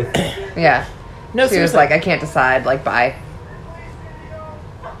both. Yeah. No, She was seriously. like, I can't decide. Like, bye.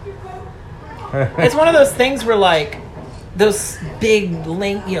 It's one of those things where, like, those big,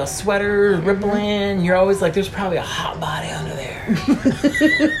 sweaters rippling. You're always like, there's probably a hot body under there.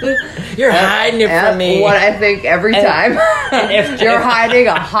 You're hiding it from me. What I think every time. You're hiding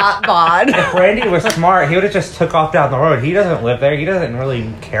a hot bod. If Randy was smart, he would have just took off down the road. He doesn't live there. He doesn't really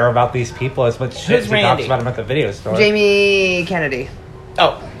care about these people as much shit Who's as he talks Randy? about him at the video store. Jamie Kennedy.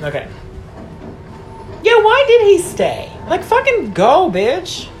 Oh, okay. Yeah, why did he stay? Like, fucking go,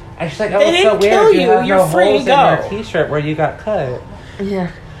 bitch. And she's like, oh, They it's so didn't kill weird. You you. have You're no free to holes in go. your t-shirt where you got cut.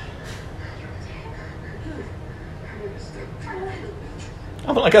 Yeah.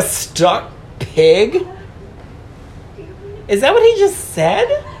 I'm like a stuck pig? Is that what he just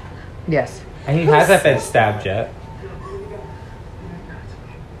said? Yes. And he hasn't been stabbed yet.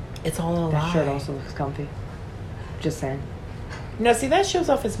 It's all a That lie. shirt also looks comfy. Just saying. No, see, that shows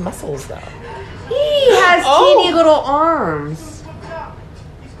off his muscles, though. He has Oh. teeny little arms.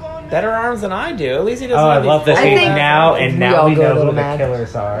 Better arms than I do. At least he doesn't Oh, I have love these this. I think Now we now all we go a know who little the mad.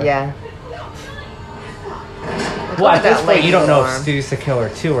 killers are. Yeah. Well, Look at this that point, you don't little know if arm. Stu's the killer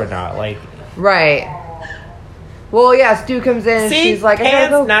too or not. Like, Right. Well, yeah, Stu comes in and See, she's like, I gotta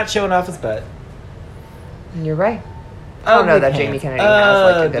pants go. not showing off his butt. You're right. I don't know Ugly that Jamie pants. Kennedy has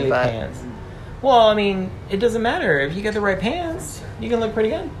like a Ugly good butt. pants. Well, I mean, it doesn't matter. If you get the right pants, you can look pretty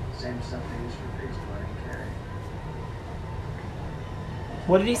good.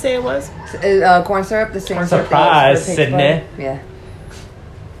 What did he say it was? Corn syrup, the same Corn syrup surprise, that takes Sydney. place. Yeah.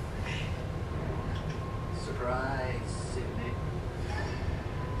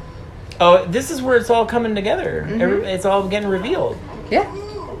 Oh, this is where it's all coming together. Mm-hmm. It's all getting revealed. Yeah.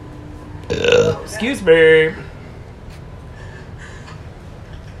 Excuse me.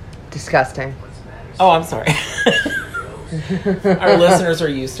 Disgusting. Oh, I'm sorry. Our listeners are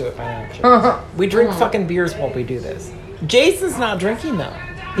used to it by now. We drink fucking beers while we do this. Jason's not drinking though.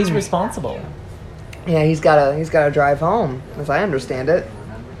 He's responsible. Yeah, he's gotta drive home, as I understand it.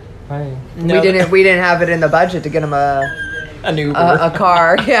 Fine. No, We didn't have it in the budget to get him a Uber.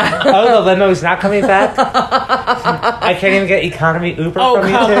 car. Yeah. Oh, the limo's not coming back? I can't even get economy Uber Oh, from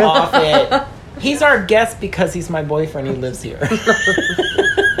you come two? off it. He's our guest because he's my boyfriend. He lives here.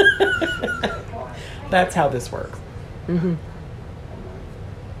 That's how this works. Mm-hmm.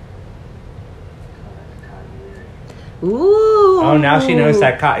 Ooh. Oh, now she knows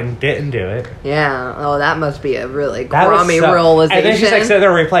that Cotton didn't do it. Yeah. Oh, that must be a really That was crummy so- realization. And then she's like sitting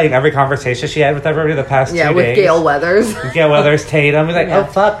there replaying every conversation she had with everybody the past 2 days. yeah, with Gail Weathers. Gail Weathers, Tatum. He's like, Yeah.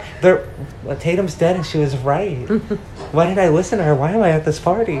 oh, fuck. Tatum's dead and she was right. Why did I listen to her? Why am I at this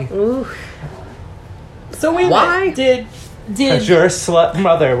party? Ooh. So wait a Why? minute. Because your slut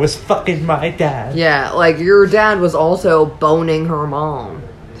mother was fucking my dad. Yeah, like your dad was also boning her mom.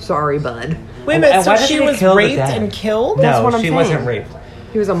 Sorry, bud. Wait a minute. And So why did she they was kill the raped dad? and killed? No, That's what I'm she saying. wasn't raped.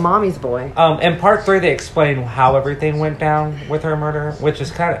 He was a mommy's boy. In part 3, they explain how everything went down with her murder, which is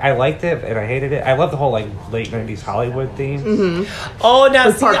kind of, I liked it and I hated it. I love the whole like late 90s Hollywood theme. Mm-hmm. Oh, now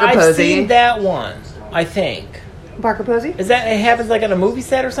With see, Parker I've Posey. seen that one. I think. Parker Posey? Is that it happens like on a movie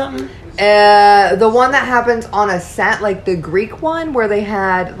set or something? The one that happens on a set, like the Greek one, where they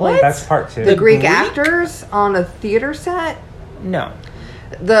had like That's part 2. the Greek Greek? actors on a theater set. No.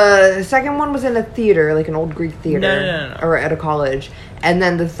 The second one was in a theater, like an old Greek theater, No. or at a college, and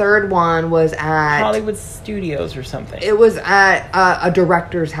then the third one was at Hollywood Studios or something. It was at a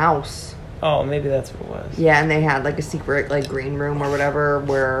director's house. Oh, maybe that's what it was. Yeah, and they had like a secret like green room or whatever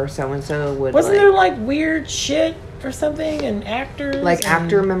where so and so would Wasn't like, there like weird shit or something and actors? like and-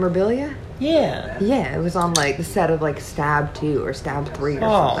 actor memorabilia. Yeah. Yeah, it was on like the set of like Stab 2 or Stab 3 or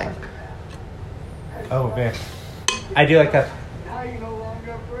Oh. something. Oh, man. I do like that.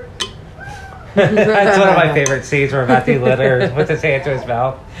 That's one of my favorite scenes where Matthew Lillard puts his hand to his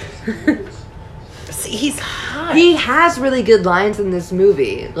mouth. See, he's hot. He has really good lines in this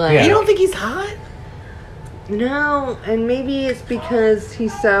movie. Like Yeah. You don't think he's hot? no, and maybe it's because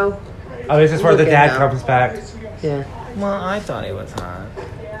he's so Oh, this is where the Look dad at him. comes back. yeah. Well, I thought he was hot.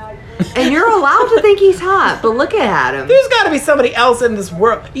 And you're allowed to think he's hot, but look at him. There's got to be somebody else in this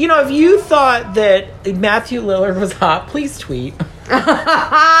world. You know, if you thought that Matthew Lillard was hot, please tweet.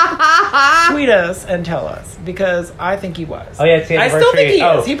 Tweet us and tell us because I think he was. Oh, yeah, it's the I anniversary. still think he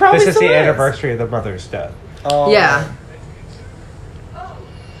is. He probably This is still the is. anniversary of the mother's death. Oh. Yeah.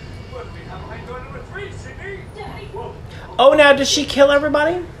 Oh, now does she kill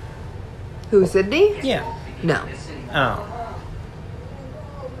everybody? Who, Sydney? Yeah. No. Oh.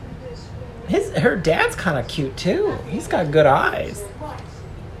 Her dad's kind of cute too. He's got good eyes.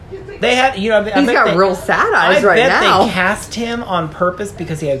 They had, you know, I He's bet got they- real sad eyes I right bet now. they cast him on purpose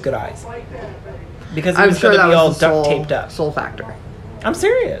because he had good eyes. Because he I'm was sure going to that be all was the duct taped up. soul factor. I'm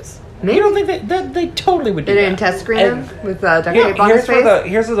serious. Maybe. You don't think that they totally would do They that? didn't test screen And- him with duct tape on his Here's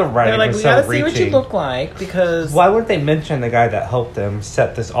where face? the writing They're like, was we so gotta see reaching. what you look like because Why wouldn't they mention the guy that helped them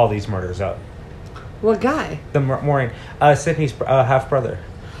set all these murders up? What guy? The Maureen, Sydney's half brother.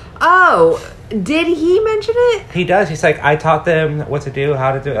 Oh, did he mention it? He does. He's like, I taught them what to do,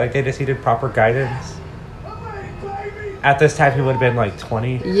 how to do it. Like, they just needed proper guidance. At this time, he would have been like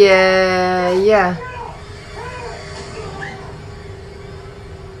 20. Yeah.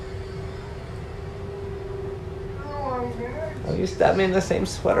 Oh, you stabbed me in the same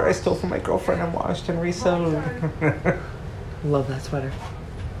sweater I stole from my girlfriend and washed and resewed. Love that sweater.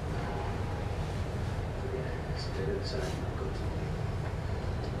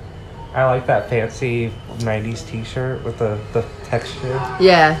 I like that fancy 90s t-shirt with the texture.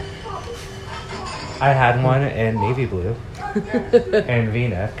 Yeah. I had one in navy blue and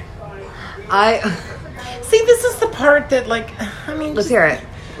v-neck. see, this is the part that, like, I mean, Let's hear it.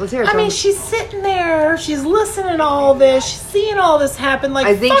 Let's hear it. I mean, Tom. she's sitting there, she's listening to all this, she's seeing all this happen. Like,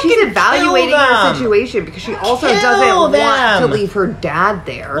 I think she's fucking evaluating kill her them. situation because she also Kill doesn't want them. to leave her dad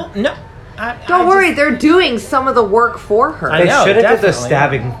there. Well, no, Don't worry, they're doing some of the work for her. I They know, should have did the definitely.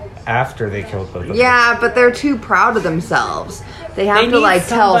 stabbing after they killed both of them. Yeah, but they're too proud of themselves. They have They to need like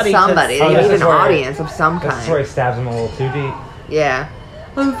tell somebody to- somebody. Oh, They this need is an where- audience of some This is where kind. he stabs him a little too deep. Yeah.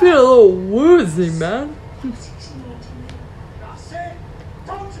 I feel a little woozy, man.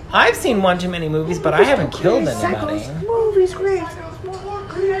 I've seen one too many movies, but I haven't killed anybody. Psycho's movies great. More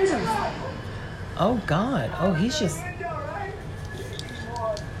creative. Oh God. Oh, he's just.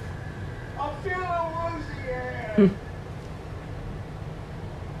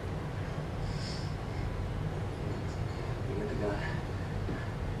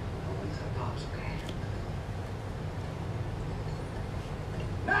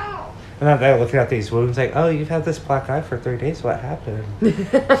 And then they're looking at these wounds like, oh, you've had this black eye for 3 days. What happened?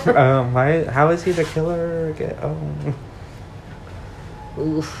 How is he the killer again? Oh.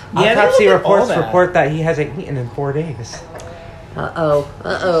 Oof. Yeah, they Autopsy look at all reports that. report that he hasn't eaten in 4 days. Uh-oh.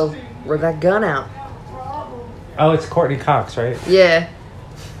 Where'd that gun out? Oh, it's Courtney Cox, right? Yeah.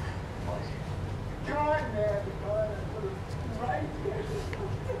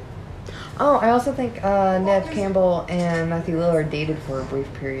 Oh, I also think Ned Campbell and Matthew Lillard dated for a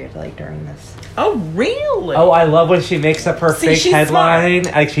brief period, like during this. Oh, really? Oh, I love when she makes up her See, fake she's headline.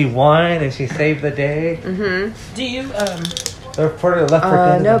 Like she won and she saved the day. Mm-hmm. Do you The reporter left for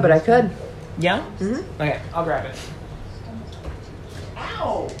dead. No, but I could. Yeah. Mm-hmm. Okay, I'll grab it.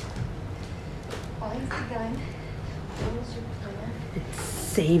 Ow! Finds the gun. What was your plan?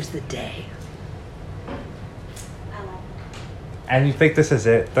 Saves the day. I like And you think this is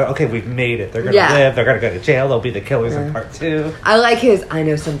it? Okay, we've made it. They're gonna Yeah. live. They're gonna go to jail. They'll be the killers in part 2. I like his I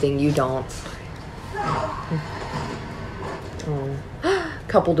know something you don't. Oh.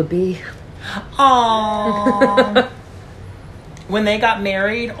 Couple to be. Aww. When they got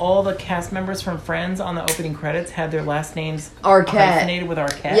married, all the cast members from Friends on the opening credits had their last names Arquette. hyphenated with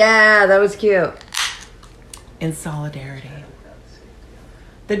Arquette. Yeah, that was cute. In solidarity.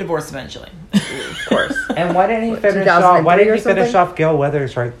 They divorced eventually. Of course. And why didn't he What, finish 2003 off? Why didn't or he finish something? off Gail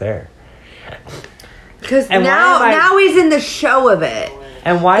Weathers right there? Because And why now am I- now he's in the show of it.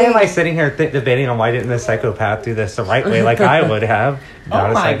 And why am They- I sitting here debating on why didn't the psychopath do this the right way, like I would have? Not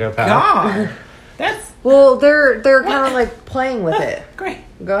Oh a my psychopath. God. That's Well, they're kind of like playing with it. great.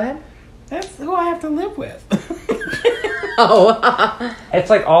 Go ahead. That's who I have to live with. Oh. It's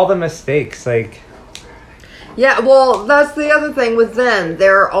like all the mistakes, like Yeah, well, that's the other thing with them.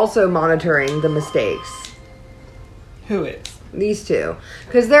 They're also monitoring the mistakes. Who is? These two.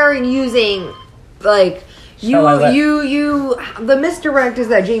 Because they're using, like, Shall I let- the misdirect is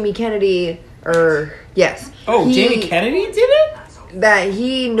that Jamie Kennedy, yes. Oh, He- Jamie Kennedy did it? That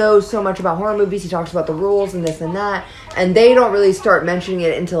he knows so much about horror movies, he talks about the rules and this and that, and they don't really start mentioning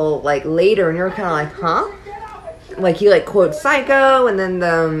it until, like, later, and you're kind of like, huh? Like, he, like, quotes Psycho, and then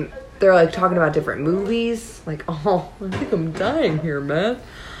they're, like, talking about different movies. Like, oh, I think I'm dying here, man.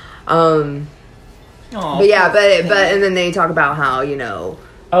 Oh, But yeah, but and then they talk about how, you know,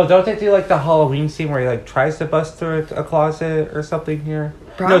 oh, don't they do like the Halloween scene where he like tries to bust through a closet or something here?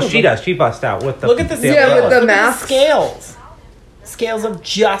 Probably. No, she does. She busts out with the Look at the damn scales. Yeah, with the Look at masks. scales. Scales of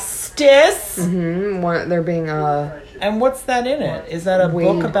justice. they're being, And what's that in it? Is that a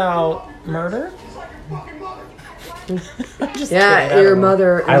Wing. book about murder? I'm just yeah, kidding, I your don't know.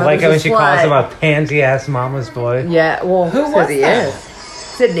 mother. I like it when she calls slut. him a pansy ass mama's boy. Yeah, well, Who because was he that? is.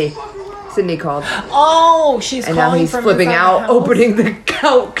 Sydney. Sydney called. Oh, she's And now calling he's from flipping inside the out, house? opening the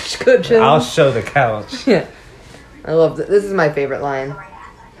couch cushion. I'll show the couch. Yeah. I love this. This is my favorite line.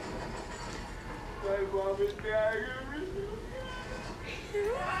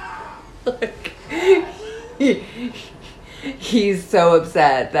 Like, he's so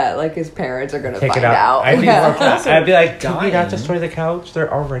upset that like his parents are gonna Take find it out. out. I'd be, Yeah. I'd be like, can we not Dying. destroy the couch?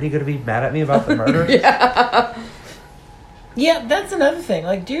 They're already going to be mad at me about the murder. Yeah, that's another thing.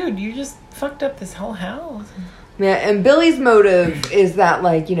 Like, dude, you just fucked up this whole house. Yeah, and Billy's motive is that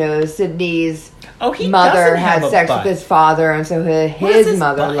like, you know, Sydney's Oh, he mother doesn't had have a sex butt. with his father, and so What is his his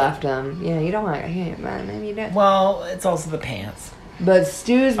mother butt? left him. Yeah, you don't want man, you don't. Well, it's also the pants. But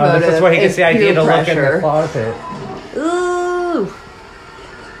Stu's Oh, motive this is where he gets the idea peer to look in the pressure. closet. Ooh.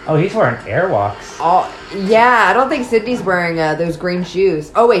 Oh, he's wearing airwalks. Oh, yeah, I don't think Sydney's wearing those green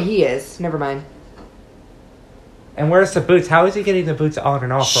shoes. Oh, wait, he is. Never mind. And where's the boots? How is he getting the boots on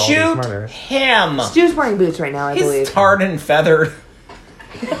and off for all these Shoot murders? him. Stu's wearing boots right now, I He's believe. tarred and feathered.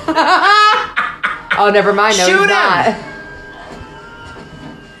 Oh, never mind. No, Shoot he's him! not.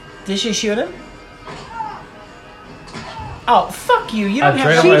 Did she shoot him? Oh, fuck you. You don't have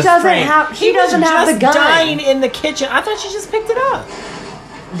Adrenaline. She to doesn't Frank. have. She He was doesn't have the just gun. dying in the kitchen. I thought she just picked it up.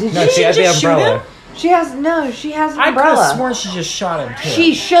 Did No, she? she had the just shoot umbrella. him? She has no. She has an I could have umbrella. sworn she just shot him too.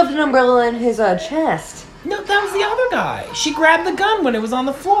 She shoved an umbrella in his chest. No, that was the other guy. She grabbed the gun when it was on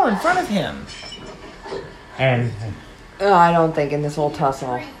the floor in front of him. And Oh, I don't think in this whole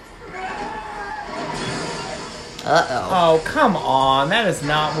tussle. Uh oh. Oh, come on. That is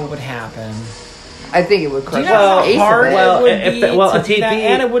not what would happen. I think it would Do crush you know the how face hard of it. well, it would if be the- well, to a do that? TV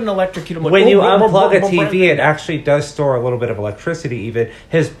And it wouldn't electrocute him. Like, when you oh, unplug a TV, it actually does store a little bit of electricity. Even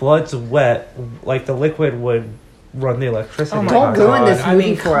his blood's wet, like the liquid would run the electricity. Oh my Don't God. ruin this I movie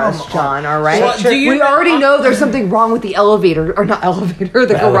mean, for us, come on. John. All right. Well, do you we know- already know there's something wrong with the elevator, or not elevator,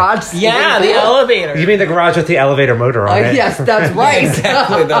 the garage. Yeah, ceiling. the elevator. You mean the garage with the elevator motor on it? Yes, that's right.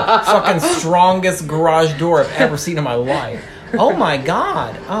 Exactly, the fucking strongest garage door I've ever seen in my life. Oh my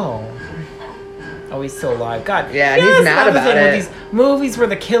God. Oh, he's still alive. God. Yeah, You know, he's that's mad another about thing it. with these movies where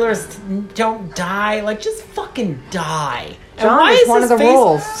the killers don't die. Like, just fucking die. And John, why it's is one of his the face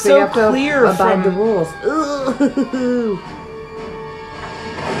rules. So so you have to clear abide from the rules. Ooh.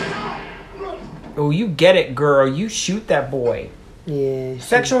 Oh, you get it, girl. You shoot that boy. Yeah.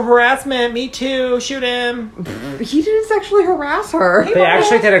 Sexual harassment. Me too. Shoot him. He didn't sexually harass her. They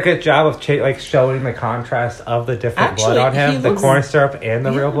actually did a good job of showing the contrast of the different Actually, blood on he him, the looks- corn syrup and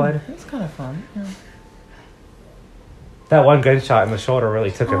the real blood. It's kind of fun. Yeah. That one gunshot in the shoulder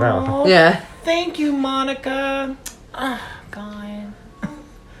really took him out. Oh, Yeah. thank you, Monica. Ah, God.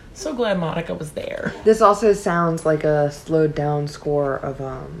 So glad Monica was there. This also sounds like a slowed down score of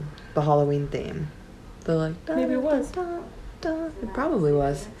the Halloween theme. The like. Da, Maybe it was. Da, da. It probably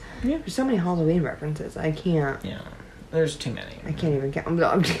was. Yeah. There's so many Halloween references. I can't. Yeah, there's too many. I can't even count.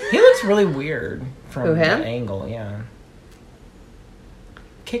 I'm He looks really weird from Who, him? that angle. Yeah.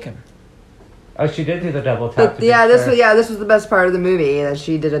 Kick him. Oh, she did do the double tap. But yeah, this was the best part of the movie that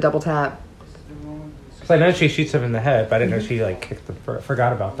she did a double tap. So I know she shoots him in the head, but I didn't know she like kicked him.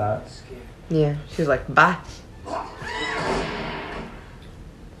 Forgot about that. Yeah, she was like, bye.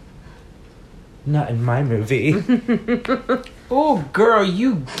 Not in my movie. Oh, girl,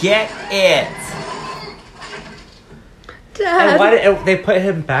 you get it. Dad. And why did they put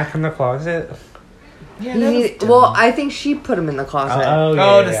him back in the closet? Yeah, that was dumb. Well, I think she put him in the closet.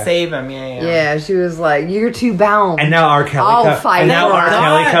 Yeah, to yeah. save him. Yeah. Yeah, she was like, "You're too bound." And now R. Kelly. I'll fight and now for R. it.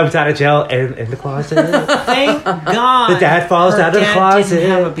 Kelly God. comes out of jail in the closet. Thank God. The dad falls her out of the dad closet. Didn't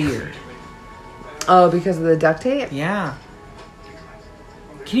have a beard. Oh, because of the duct tape. Yeah.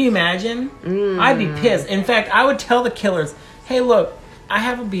 Can you imagine? I'd be pissed. In fact, I would tell the killers, "Hey, look, I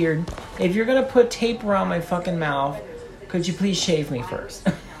have a beard. If you're gonna put tape around my fucking mouth, could you please shave me first?"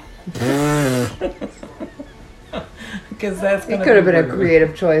 Because that's gonna It could have be been a rude.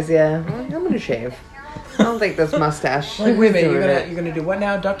 creative choice. Yeah, I'm gonna shave. I don't think this mustache. Like, wait a minute, doing you're gonna do what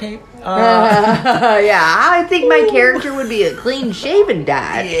now? Duct tape? yeah, I think my character would be a clean shaven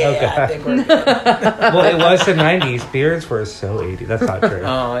dad. Yeah, I think we're good. Well, it was the 90s. Beards were so 80s. That's not true.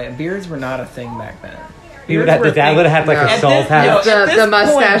 Oh, yeah, beards were not a thing back then. He would Beards have, were the a dad thing- would have had like No. a At soul this- patch. no, at The this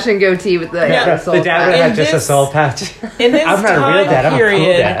mustache point- and goatee with the, Yeah, soul The dad would have patch. had just a this- soul patch. In this I'm not a real time dad. I'm a cool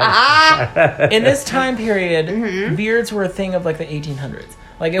period, dad. in this time period, beards were a thing of like the 1800s.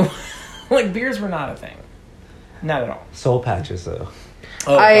 Like it, like beards were not a thing, not at all. Soul patches, though.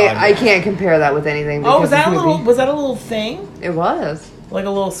 Oh, I can't compare that with anything. Oh, because was that a this little? movie- Was that a little thing? It was. Like a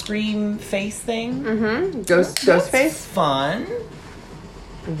little scream face thing? Mm-hmm. Ghost That's face. fun.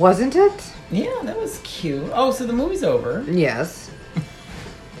 Wasn't it? Yeah, that was cute. Oh, so the movie's over. Yes.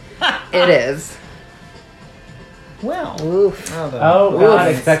 It is. Well. Oof. Oh, God.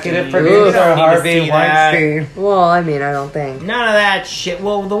 Oof. Executive Oof. producer We don't need to Harvey see that. Weinstein. Well, I mean, I don't think. None of that shit.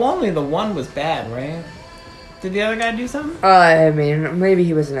 Well, only the one was bad, right? Did the other guy do something? I mean, maybe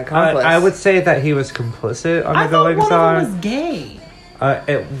he was an accomplice. I would say that he was complicit on I the thought goings one of on. them was gay.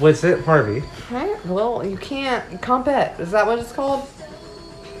 It Harvey. Right? Well, you can't compet. Is that what it's called?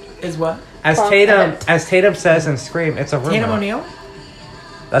 Is what? As Tatum says in Scream, it's a rumor. Tatum O'Neal?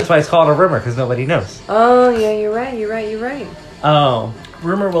 That's why it's called a rumor, because nobody knows. Oh, yeah, you're right. Oh.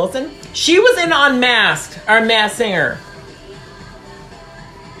 Rumor Wilson? She was in Unmasked, our Masked Singer.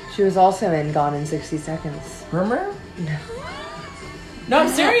 She was also in Gone in 60 Seconds. Rumor? No, I'm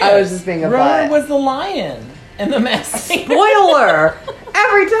serious. I was just being a Rumor butt. was the lion and the Masked Singer. Spoiler!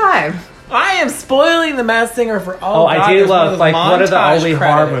 Every time! I am spoiling the Masked Singer for Oh, God, I do there's love, one one of the montage only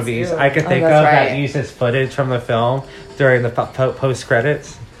horror credits, movies too. I could think that's of right. that uses footage from the film during the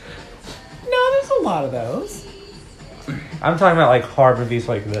post-credits. No, there's a lot of those. I'm talking about, like, horror movies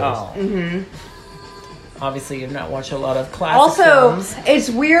like this. Oh. Mm-hmm. Obviously, you've not watched a lot of classic Also, films. it's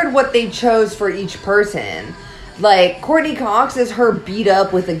weird what they chose for each person. Like, Courtney Cox is her beat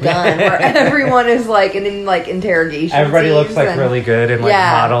up with a gun, where everyone is, like, in, like, interrogation Everybody looks, scenes like, and- really good and, like,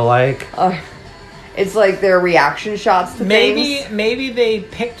 Yeah. model-like. It's like their reaction shots to things. Maybe they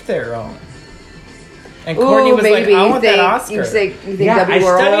picked their own. And Ooh, Courtney was maybe. like, I want that you Oscar. think Yeah, W. I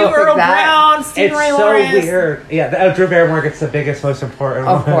Earl W. will pick Earl that? Brown, Stephen It's Ray so Lawrence. weird. Yeah, Drew Barrymore gets the biggest, most important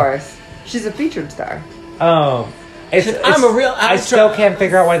Of one. course. She's a featured star. Oh. I still can't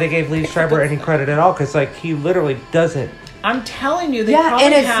figure out why they gave Lee Schreiber any credit at all, because like he literally doesn't. I'm telling you, they Yeah, probably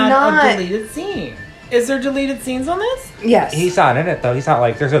and it's had not- a deleted scene. Is there deleted scenes on this? Yes. He's not in it though. He's not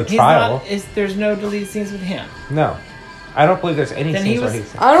like there's no He's trial. not. There's no deleted scenes with him. No, I don't believe there's any Then scenes he where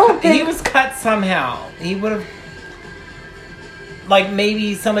was- he's. I don't think He was cut somehow. He would have. Like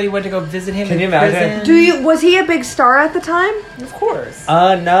maybe somebody went to go visit him Can in you imagine? prison. Was he a big star at the time? Of course.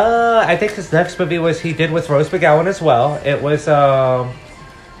 No, I think this next movie was he did with Rose McGowan as well. It was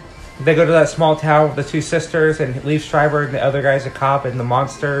they go to that small town with the two sisters and Lee Schreiber and the other guy's a cop and the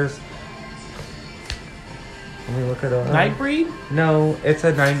monsters. Let me look it up. Nightbreed? No, it's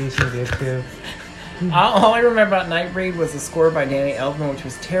a 90s movie too. All I remember about Nightbreed was the score by Danny Elfman, which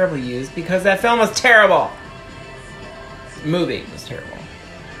was terribly used because that film was terrible. Movie was terrible.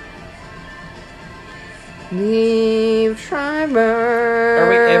 Lee Schreiber.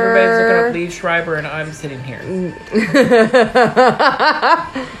 Everybody's looking up Lee Schreiber, and I'm sitting here.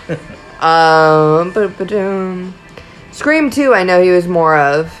 Ba-ba-doom. Scream 2, I know he was more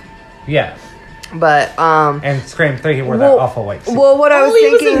of, Yeah, but and Scream 3 he wore that awful white suit. Well, what I was he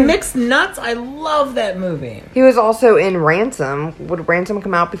was thinking, in Mixed Nuts. I love that movie. he was also in Ransom. Would Ransom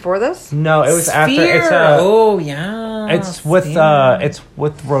come out before this? No, it was after. Sphere. It's Oh yeah. it's with Sphere. it's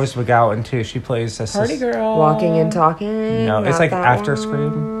with Rose McGowan too. She plays a Party Girl. Walking and Talking. No, it's not like that after one.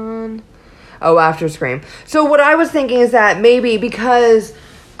 Scream. Oh, after Scream. So what I was thinking is that maybe because,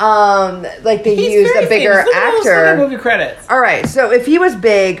 like they He's used very a bigger famous. Look at all those actor. fucking movie credits. All right, so if he was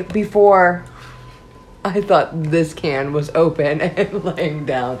big before, I thought this can was open and laying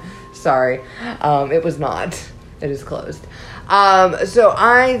down. Sorry, it was not. It is closed. So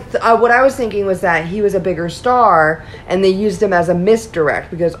what I was thinking was that he was a bigger star, and they used him as a misdirect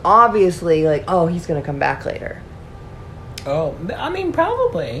because obviously, like, oh, he's gonna come back later. Oh, I mean,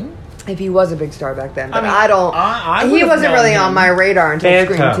 probably. If he was a big star back then, but I mean, I don't. I he would've wasn't known really him. on my radar until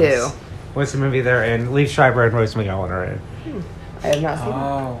Scream 2. Phantoms was the movie they're in. Lee Schreiber and Rose McGowan are in. I have not seen it.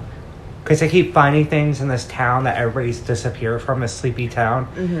 Oh. Because they keep finding things in this town that everybody's disappeared from, this sleepy town.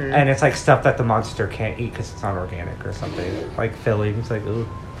 Mm-hmm. And it's like stuff that the monster can't eat because it's not organic or something. Like fillings, like, ooh.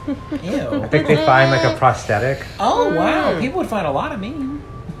 Ew. I think they find like a prosthetic. Oh wow! People would find a lot of me. You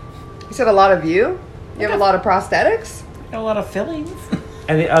said a lot of you? You have a lot of prosthetics? A lot of fillings.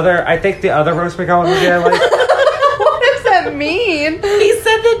 And I think the other Rose McGowan movie I like, What does that mean? He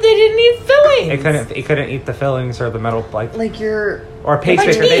said that they didn't need fillings. it couldn't eat the fillings or the metal, Like you're. or a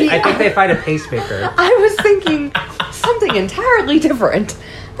pacemaker. Like, I think they find a pacemaker. I was thinking something entirely different.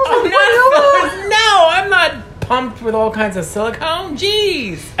 I was I'm like, not what? fillings. No, I'm not pumped with all kinds of silicone.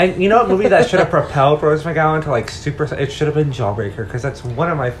 Jeez. And you know what movie that should have propelled Rose McGowan to like super? It should have been Jawbreaker because that's one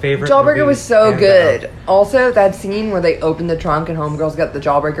of my favorite. Jawbreaker movies was so hands good. down. Also, that scene where they open the trunk and Homegirl's got the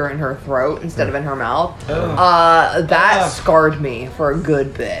Jawbreaker in her throat instead of in her mouth. That scarred me for a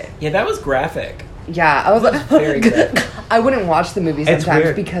good bit. Yeah, that was graphic. Yeah, I was like, very good. I wouldn't watch the movie It's sometimes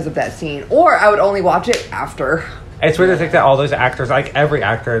weird. because of that scene, or I would only watch it after. It's weird to think that all those actors, like every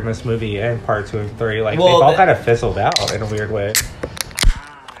actor in this movie and part 2 and 3, like Well, they've all the- kind of fizzled out in a weird way.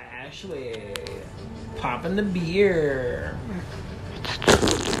 Ashley, popping the beer.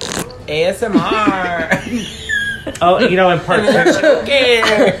 ASMR. Oh, you know, in part 2, Okay.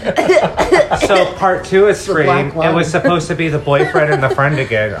 so part 2 is Scream. black line. It was supposed to be the boyfriend and the friend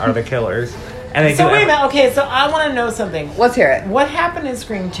again are the killers, and they So do wait a minute. Okay, so I want to know something. Let's hear it. What happened in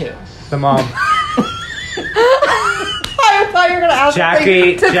Scream 2? the mom. I thought you were gonna ask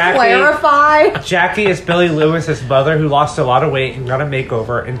Jackie- something to Jackie- clarify. Jackie is Billy Lewis's mother who lost a lot of weight and got a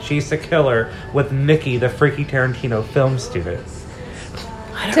makeover, and she's the killer with Mickey, the freaky Tarantino film student.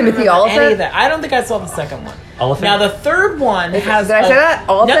 I don't Timothy remember Oliphant? Any of that. I don't think I saw the second one. Oliphant? Now the third one has. Did I say that?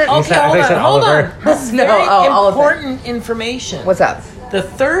 Oliphant? No, You okay, said- I hold think I on. said Hold Oliver. on. This is No, very Oliphant. important information. What's up? The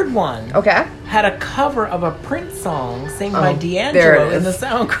third one Okay. had a cover of a Prince song sang by Oh, there D'Angelo it in the is.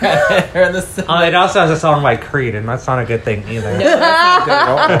 sound credit. Or in the sound. It also has a song by Creed, and that's not a good thing either. No, that's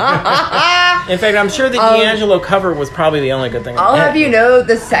not good. In fact, I'm sure the D'Angelo cover was probably the only good thing. I'll have you know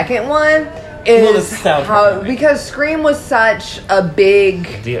the second one is Well, the sound how from it. because Scream was such a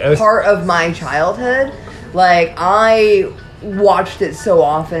big It was- part of my childhood. Like I watched it so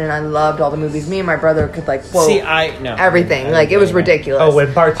often and I loved all the movies. Me and my brother could like quote See, I no everything. I Like it was didn't. ridiculous. Oh,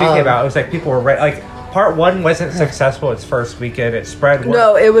 when part 2 came Um, out, it was like people were like part 1 wasn't successful its first weekend. It spread.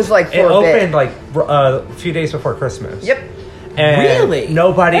 No, it was like for it a opened bit. like a few days before Christmas. Yep. And Really?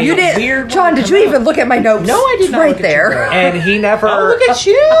 Nobody. You did, weird John. one Did to you come even out. look at my notes? No, I did It's not right look at there. your notes. And he never. Oh, look at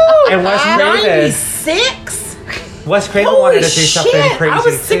you! And Wes Craven. 96. Wes Craven Holy wanted to do shit! something crazy I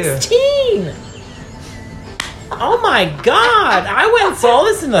was too. 16. Oh my god! I went and saw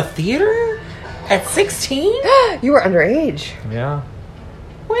this in the theater. At 16? You were underage. Yeah.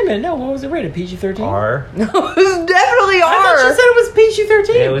 Wait a minute, no, what was it rated? PG-13? R. No, it was definitely I thought you R. said it was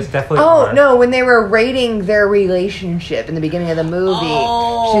PG-13. It was definitely Oh R. no! When they were rating their relationship in the beginning of the movie,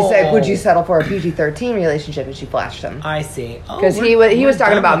 she said, "Would you settle for a PG-13 relationship?" And she flashed him I see. because he was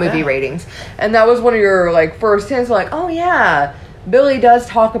talking about movie ratings, and that was one of your like first hints. Like, oh yeah, Billy does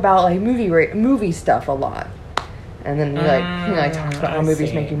talk about like movie stuff a lot, and then he talks about how I movies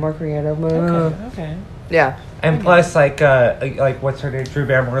see. make you more creative. Okay. Yeah. And plus, like what's her name? Drew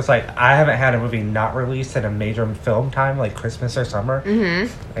Barrymore was like, I haven't had a movie not released in a major film time, like Christmas or summer.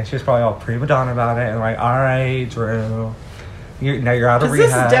 Mm-hmm. And she was probably all prima donna about it, and like, all right, Drew, now you're out of Because rehab.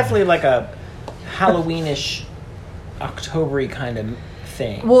 this is definitely like a Halloweenish, October-y kind of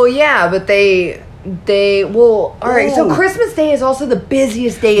thing. Well, yeah, but they all right. So Ooh. Christmas Day is also the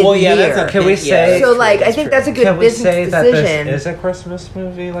busiest day of the year. that's a Can we big- say- So that's like, true, I think true. that's a good Can we business say that decision. this is a Christmas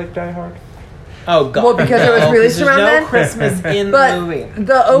movie like Die Hard? Oh god! Well, because it was No, released 'cause around there's then? no Christmas in But the movie.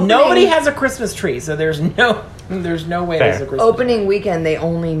 the opening, Nobody has a Christmas tree, so there's no way Fair. there's a Christmas opening weekend. They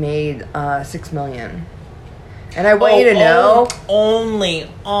only made $6 million, and I want you to know. Only.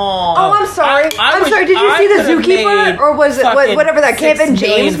 Oh, I'm sorry. I'm wish sorry. Did you I see the could've Zookeeper, made or was it fucking whatever that Kevin $6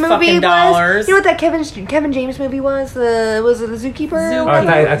 James million movie fucking was? dollars. You know what that Kevin James movie was? Was it the Zookeeper? Oh,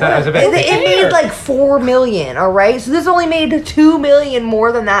 I thought it was a bit. It made like $4 million. All right, so this only made $2 million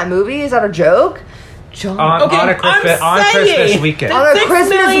more than that movie. Is that a joke? John. on a Christmas weekend. On a $6 Christmas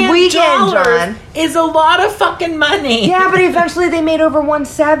million weekend, John. is a lot of fucking money. Yeah, but eventually they made over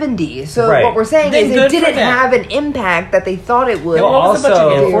 170. So Right. what we're saying Then is good it for didn't them. have an impact that they thought it would. Well, What was the budget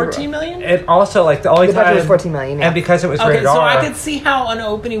also- again? 14 million? And also, like the only The budget time was 14 million, yeah. and because it was Okay, rated so R, I could see how on an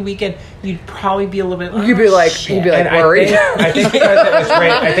opening weekend you'd probably be a little bit. You'd be like, shit. and worried. I think because it was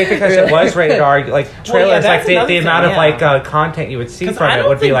rated, I think because it was rated R, like trailers, that's like another the thing, amount of yeah. like content you would see 'Cause from I it don't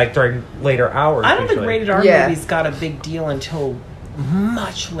would be think- like during later hours. I don't think usually. rated R Yeah. movies got a big deal until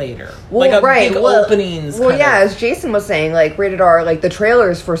much later. Well, like a right. big well, openings. Well, kind yeah, of. as Jason was saying, like rated R, like the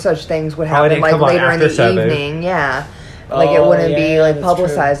trailers for such things would Oh, it happen didn't like come on later in after the 7. evening. Yeah, like it Oh, wouldn't be yeah, like that's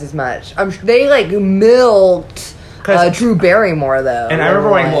publicized as much. They like milked 'Cause- Drew Barrymore though. And I They were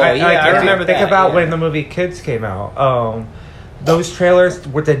remember when like- yeah, I remember think that, about yeah. when the movie Kids came out. Those trailers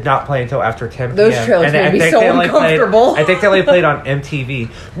did not play until after 10 p.m. Those trailers And made I me think so they only uncomfortable. I think they only played on MTV.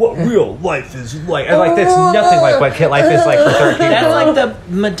 What real life is like? And like, that's nothing like what kid life is like for 13. That's like the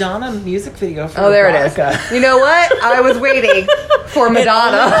Madonna music video for Oh, there it is. Veronica. You know what? I was waiting for It only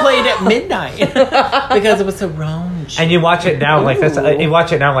Madonna. played at midnight because it was so raunchy. And you watch it now, like this. Ooh. You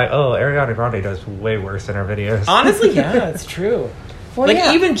watch it now, like, oh, Ariana Grande does way worse in her videos. Honestly, yeah, it's true. Well, like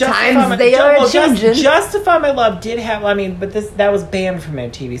yeah. even Justify Times My they are Just- changing. Justify My Love did have. I mean, but that was banned from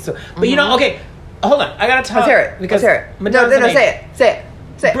MTV. So, but you know, okay, hold on. I gotta talk. Let's hear it. Because Let's hear it. No, Madonna's no, amazing. say it. Say it.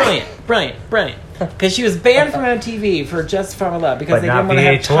 Say it. Brilliant. Because she was banned from MTV for Justify My Love because But they not didn't want to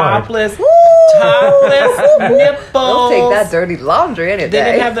have VH1. topless They'll nipples. take that dirty laundry any They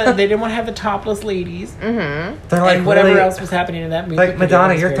day. didn't want to have the topless ladies They're like, and whatever really- else was happening in that movie. Like,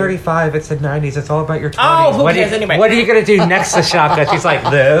 Madonna, you're 35. It's the 90s. It's all about your 20s. Oh, who what cares are you, anyway? What are you going to do next to Shaka? She's like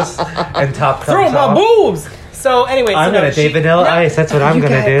this. And top Throw comes my off. boobs. So anyway, I'm going to date Vanilla Ice. That's what I'm You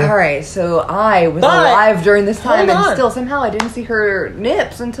going to guys- do. All right, so I was But- alive during this time, hold and on. still somehow I didn't see her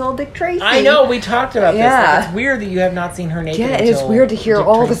nips until Dick Tracy. I know we talked about this. Yeah. Like, it's weird that you have not seen her naked. Yeah, it's until weird to hear Dick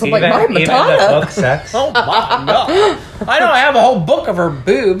all this. I'm Tracy. like, my Even the Madonna. book sex. Oh my god! I know I have a whole book of her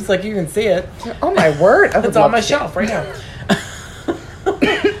boobs, like you can see it. Oh my word! I would It's on love my to see shelf right now.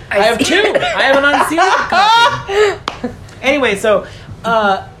 I have two. I have an unsealed copy. Anyway, so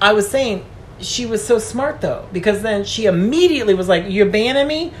I was saying she was so smart though, because then she immediately was like, "You're banning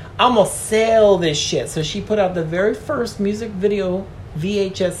me? I'm gonna sell this shit." So she put out the very first music video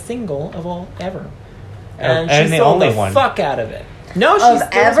VHS single of all ever, and And she the sold only the one. fuck out of it. No, she Of still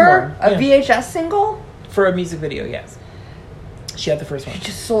has ever more. a Yeah. VHS single. For a music video, yes. She had the first one. She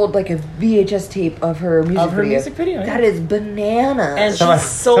just sold like a VHS tape of her music Of her video. music video, yeah. That is bananas. And Someone- she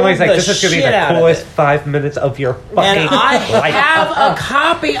sold Somebody's like, the this is going to be shit the out of coolest it. 5 minutes of your fucking And I life. have a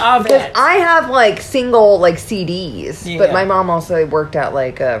copy of Because it. I have like single like CDs, but Yeah. my mom also worked at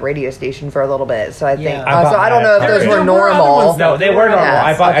like a radio station for a little bit, so I think. Yeah. I so bought I don't that know if at those Target. were There were other normal. ones, No, they were normal.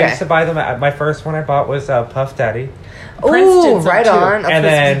 Yes, I okay. used to buy them. My first one I bought was Puff Daddy. Ooh, Princeton's right up, too. on. And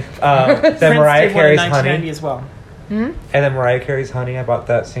then Prince Mariah did one in Carey's 1990 Honey. as well. And then Mariah Carey's Honey. I bought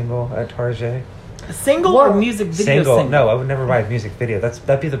that single at Target. A single What? or music video single? No, I would never buy a music video.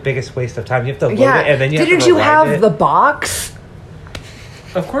 That'd be the biggest waste of time. You have to load Yeah. it and then you Didn't have to you rewind have it. the box?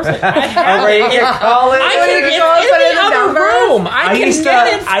 Of course, I have where you it. can call it. I Where you can, can call it, it's put it in in the the other numbers. room. I can used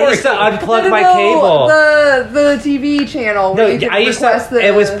get it I used to for you. unplug my cable. The TV channel. No, where you could I used to. request the-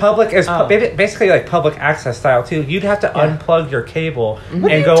 It was public. It was Oh. basically like public access style too. You'd have to unplug your cable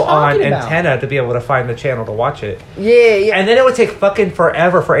What are and you go on talking about? antenna to be able to find the channel to watch it. Yeah. And then it would take fucking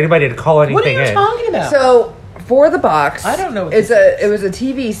forever for anybody to call anything What are you in. talking about? So for the box, I don't know what It's this it was a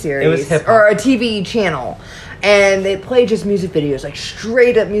TV series It was hip-hop. or a TV channel, and they played just music videos, like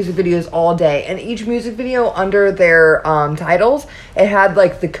straight up music videos all day. And each music video under their titles, it had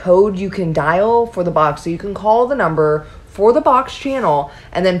like the code you can dial for the box, so you can call the number for the box channel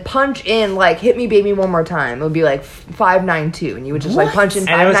and then punch in like "Hit Me Baby One More Time." It would be like 592, and you would just like What? punch in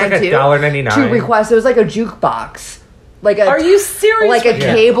And it was like 592 $1.99. to request. It was like a jukebox, like a Are you serious? like a right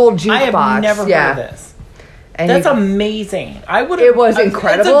now? cable jukebox. I have never yeah. heard of this. And That's you- amazing. I would. It was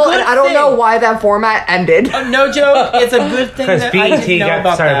incredible, and I don't know why that format ended. No joke. It's a good thing Because that I BET didn't know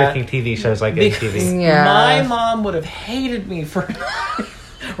about started that. making TV shows like Because MTV. Yeah. my mom would have hated me for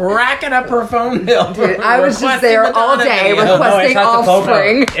racking up her phone bill. Dude, I was just requesting there all Madonna day video. requesting not the phone bill.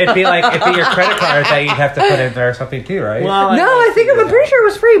 Offspring. It'd be your credit card that you'd have to put in there or something too, right? Well, No, I think I'm pretty sure it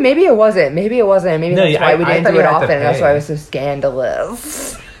was free. Maybe it wasn't. Maybe No, that's why we I didn't thought do you it had to often. That's pay. why it was so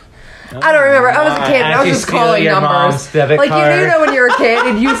scandalous. I don't remember. I was a kid and As I was you just steal calling your numbers. mom's debit Like card. you know when you're a kid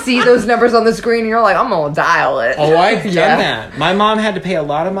and you see those numbers on the screen and you're like, I'm gonna dial it. Oh, I've done Yeah. that. My mom had to pay a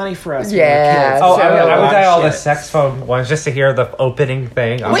lot of money for us. Yeah, when we were kids. Oh, so- I would A lot dial all of the shit. sex phone ones just to hear the opening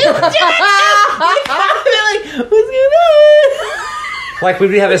thing. We did it! Like, what's going on? Like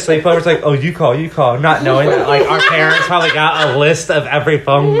we'd have a sleepover. It's like, oh, you call, not knowing that like our parents probably got a list of every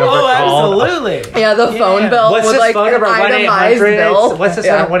phone number Oh, called. absolutely. Yeah, the phone bill What's with this like phone an number? itemized bill. What's this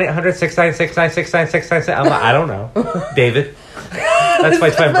Yeah. number? 1-800-696-96696. I'm like, I don't know. David. That's my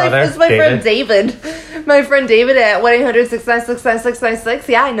twin brother. This is my friend David. David. My friend David at 1-800-696-9696.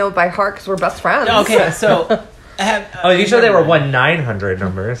 Yeah, I know it by heart because we're best friends. Okay, so. Oh, you said they were 1-900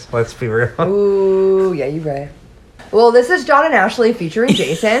 numbers. Let's be real. Ooh, yeah, you're right. Well, this is John and Ashley featuring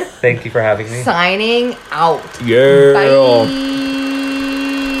Jason Thank you for having me. signing out. Yeah. Bye.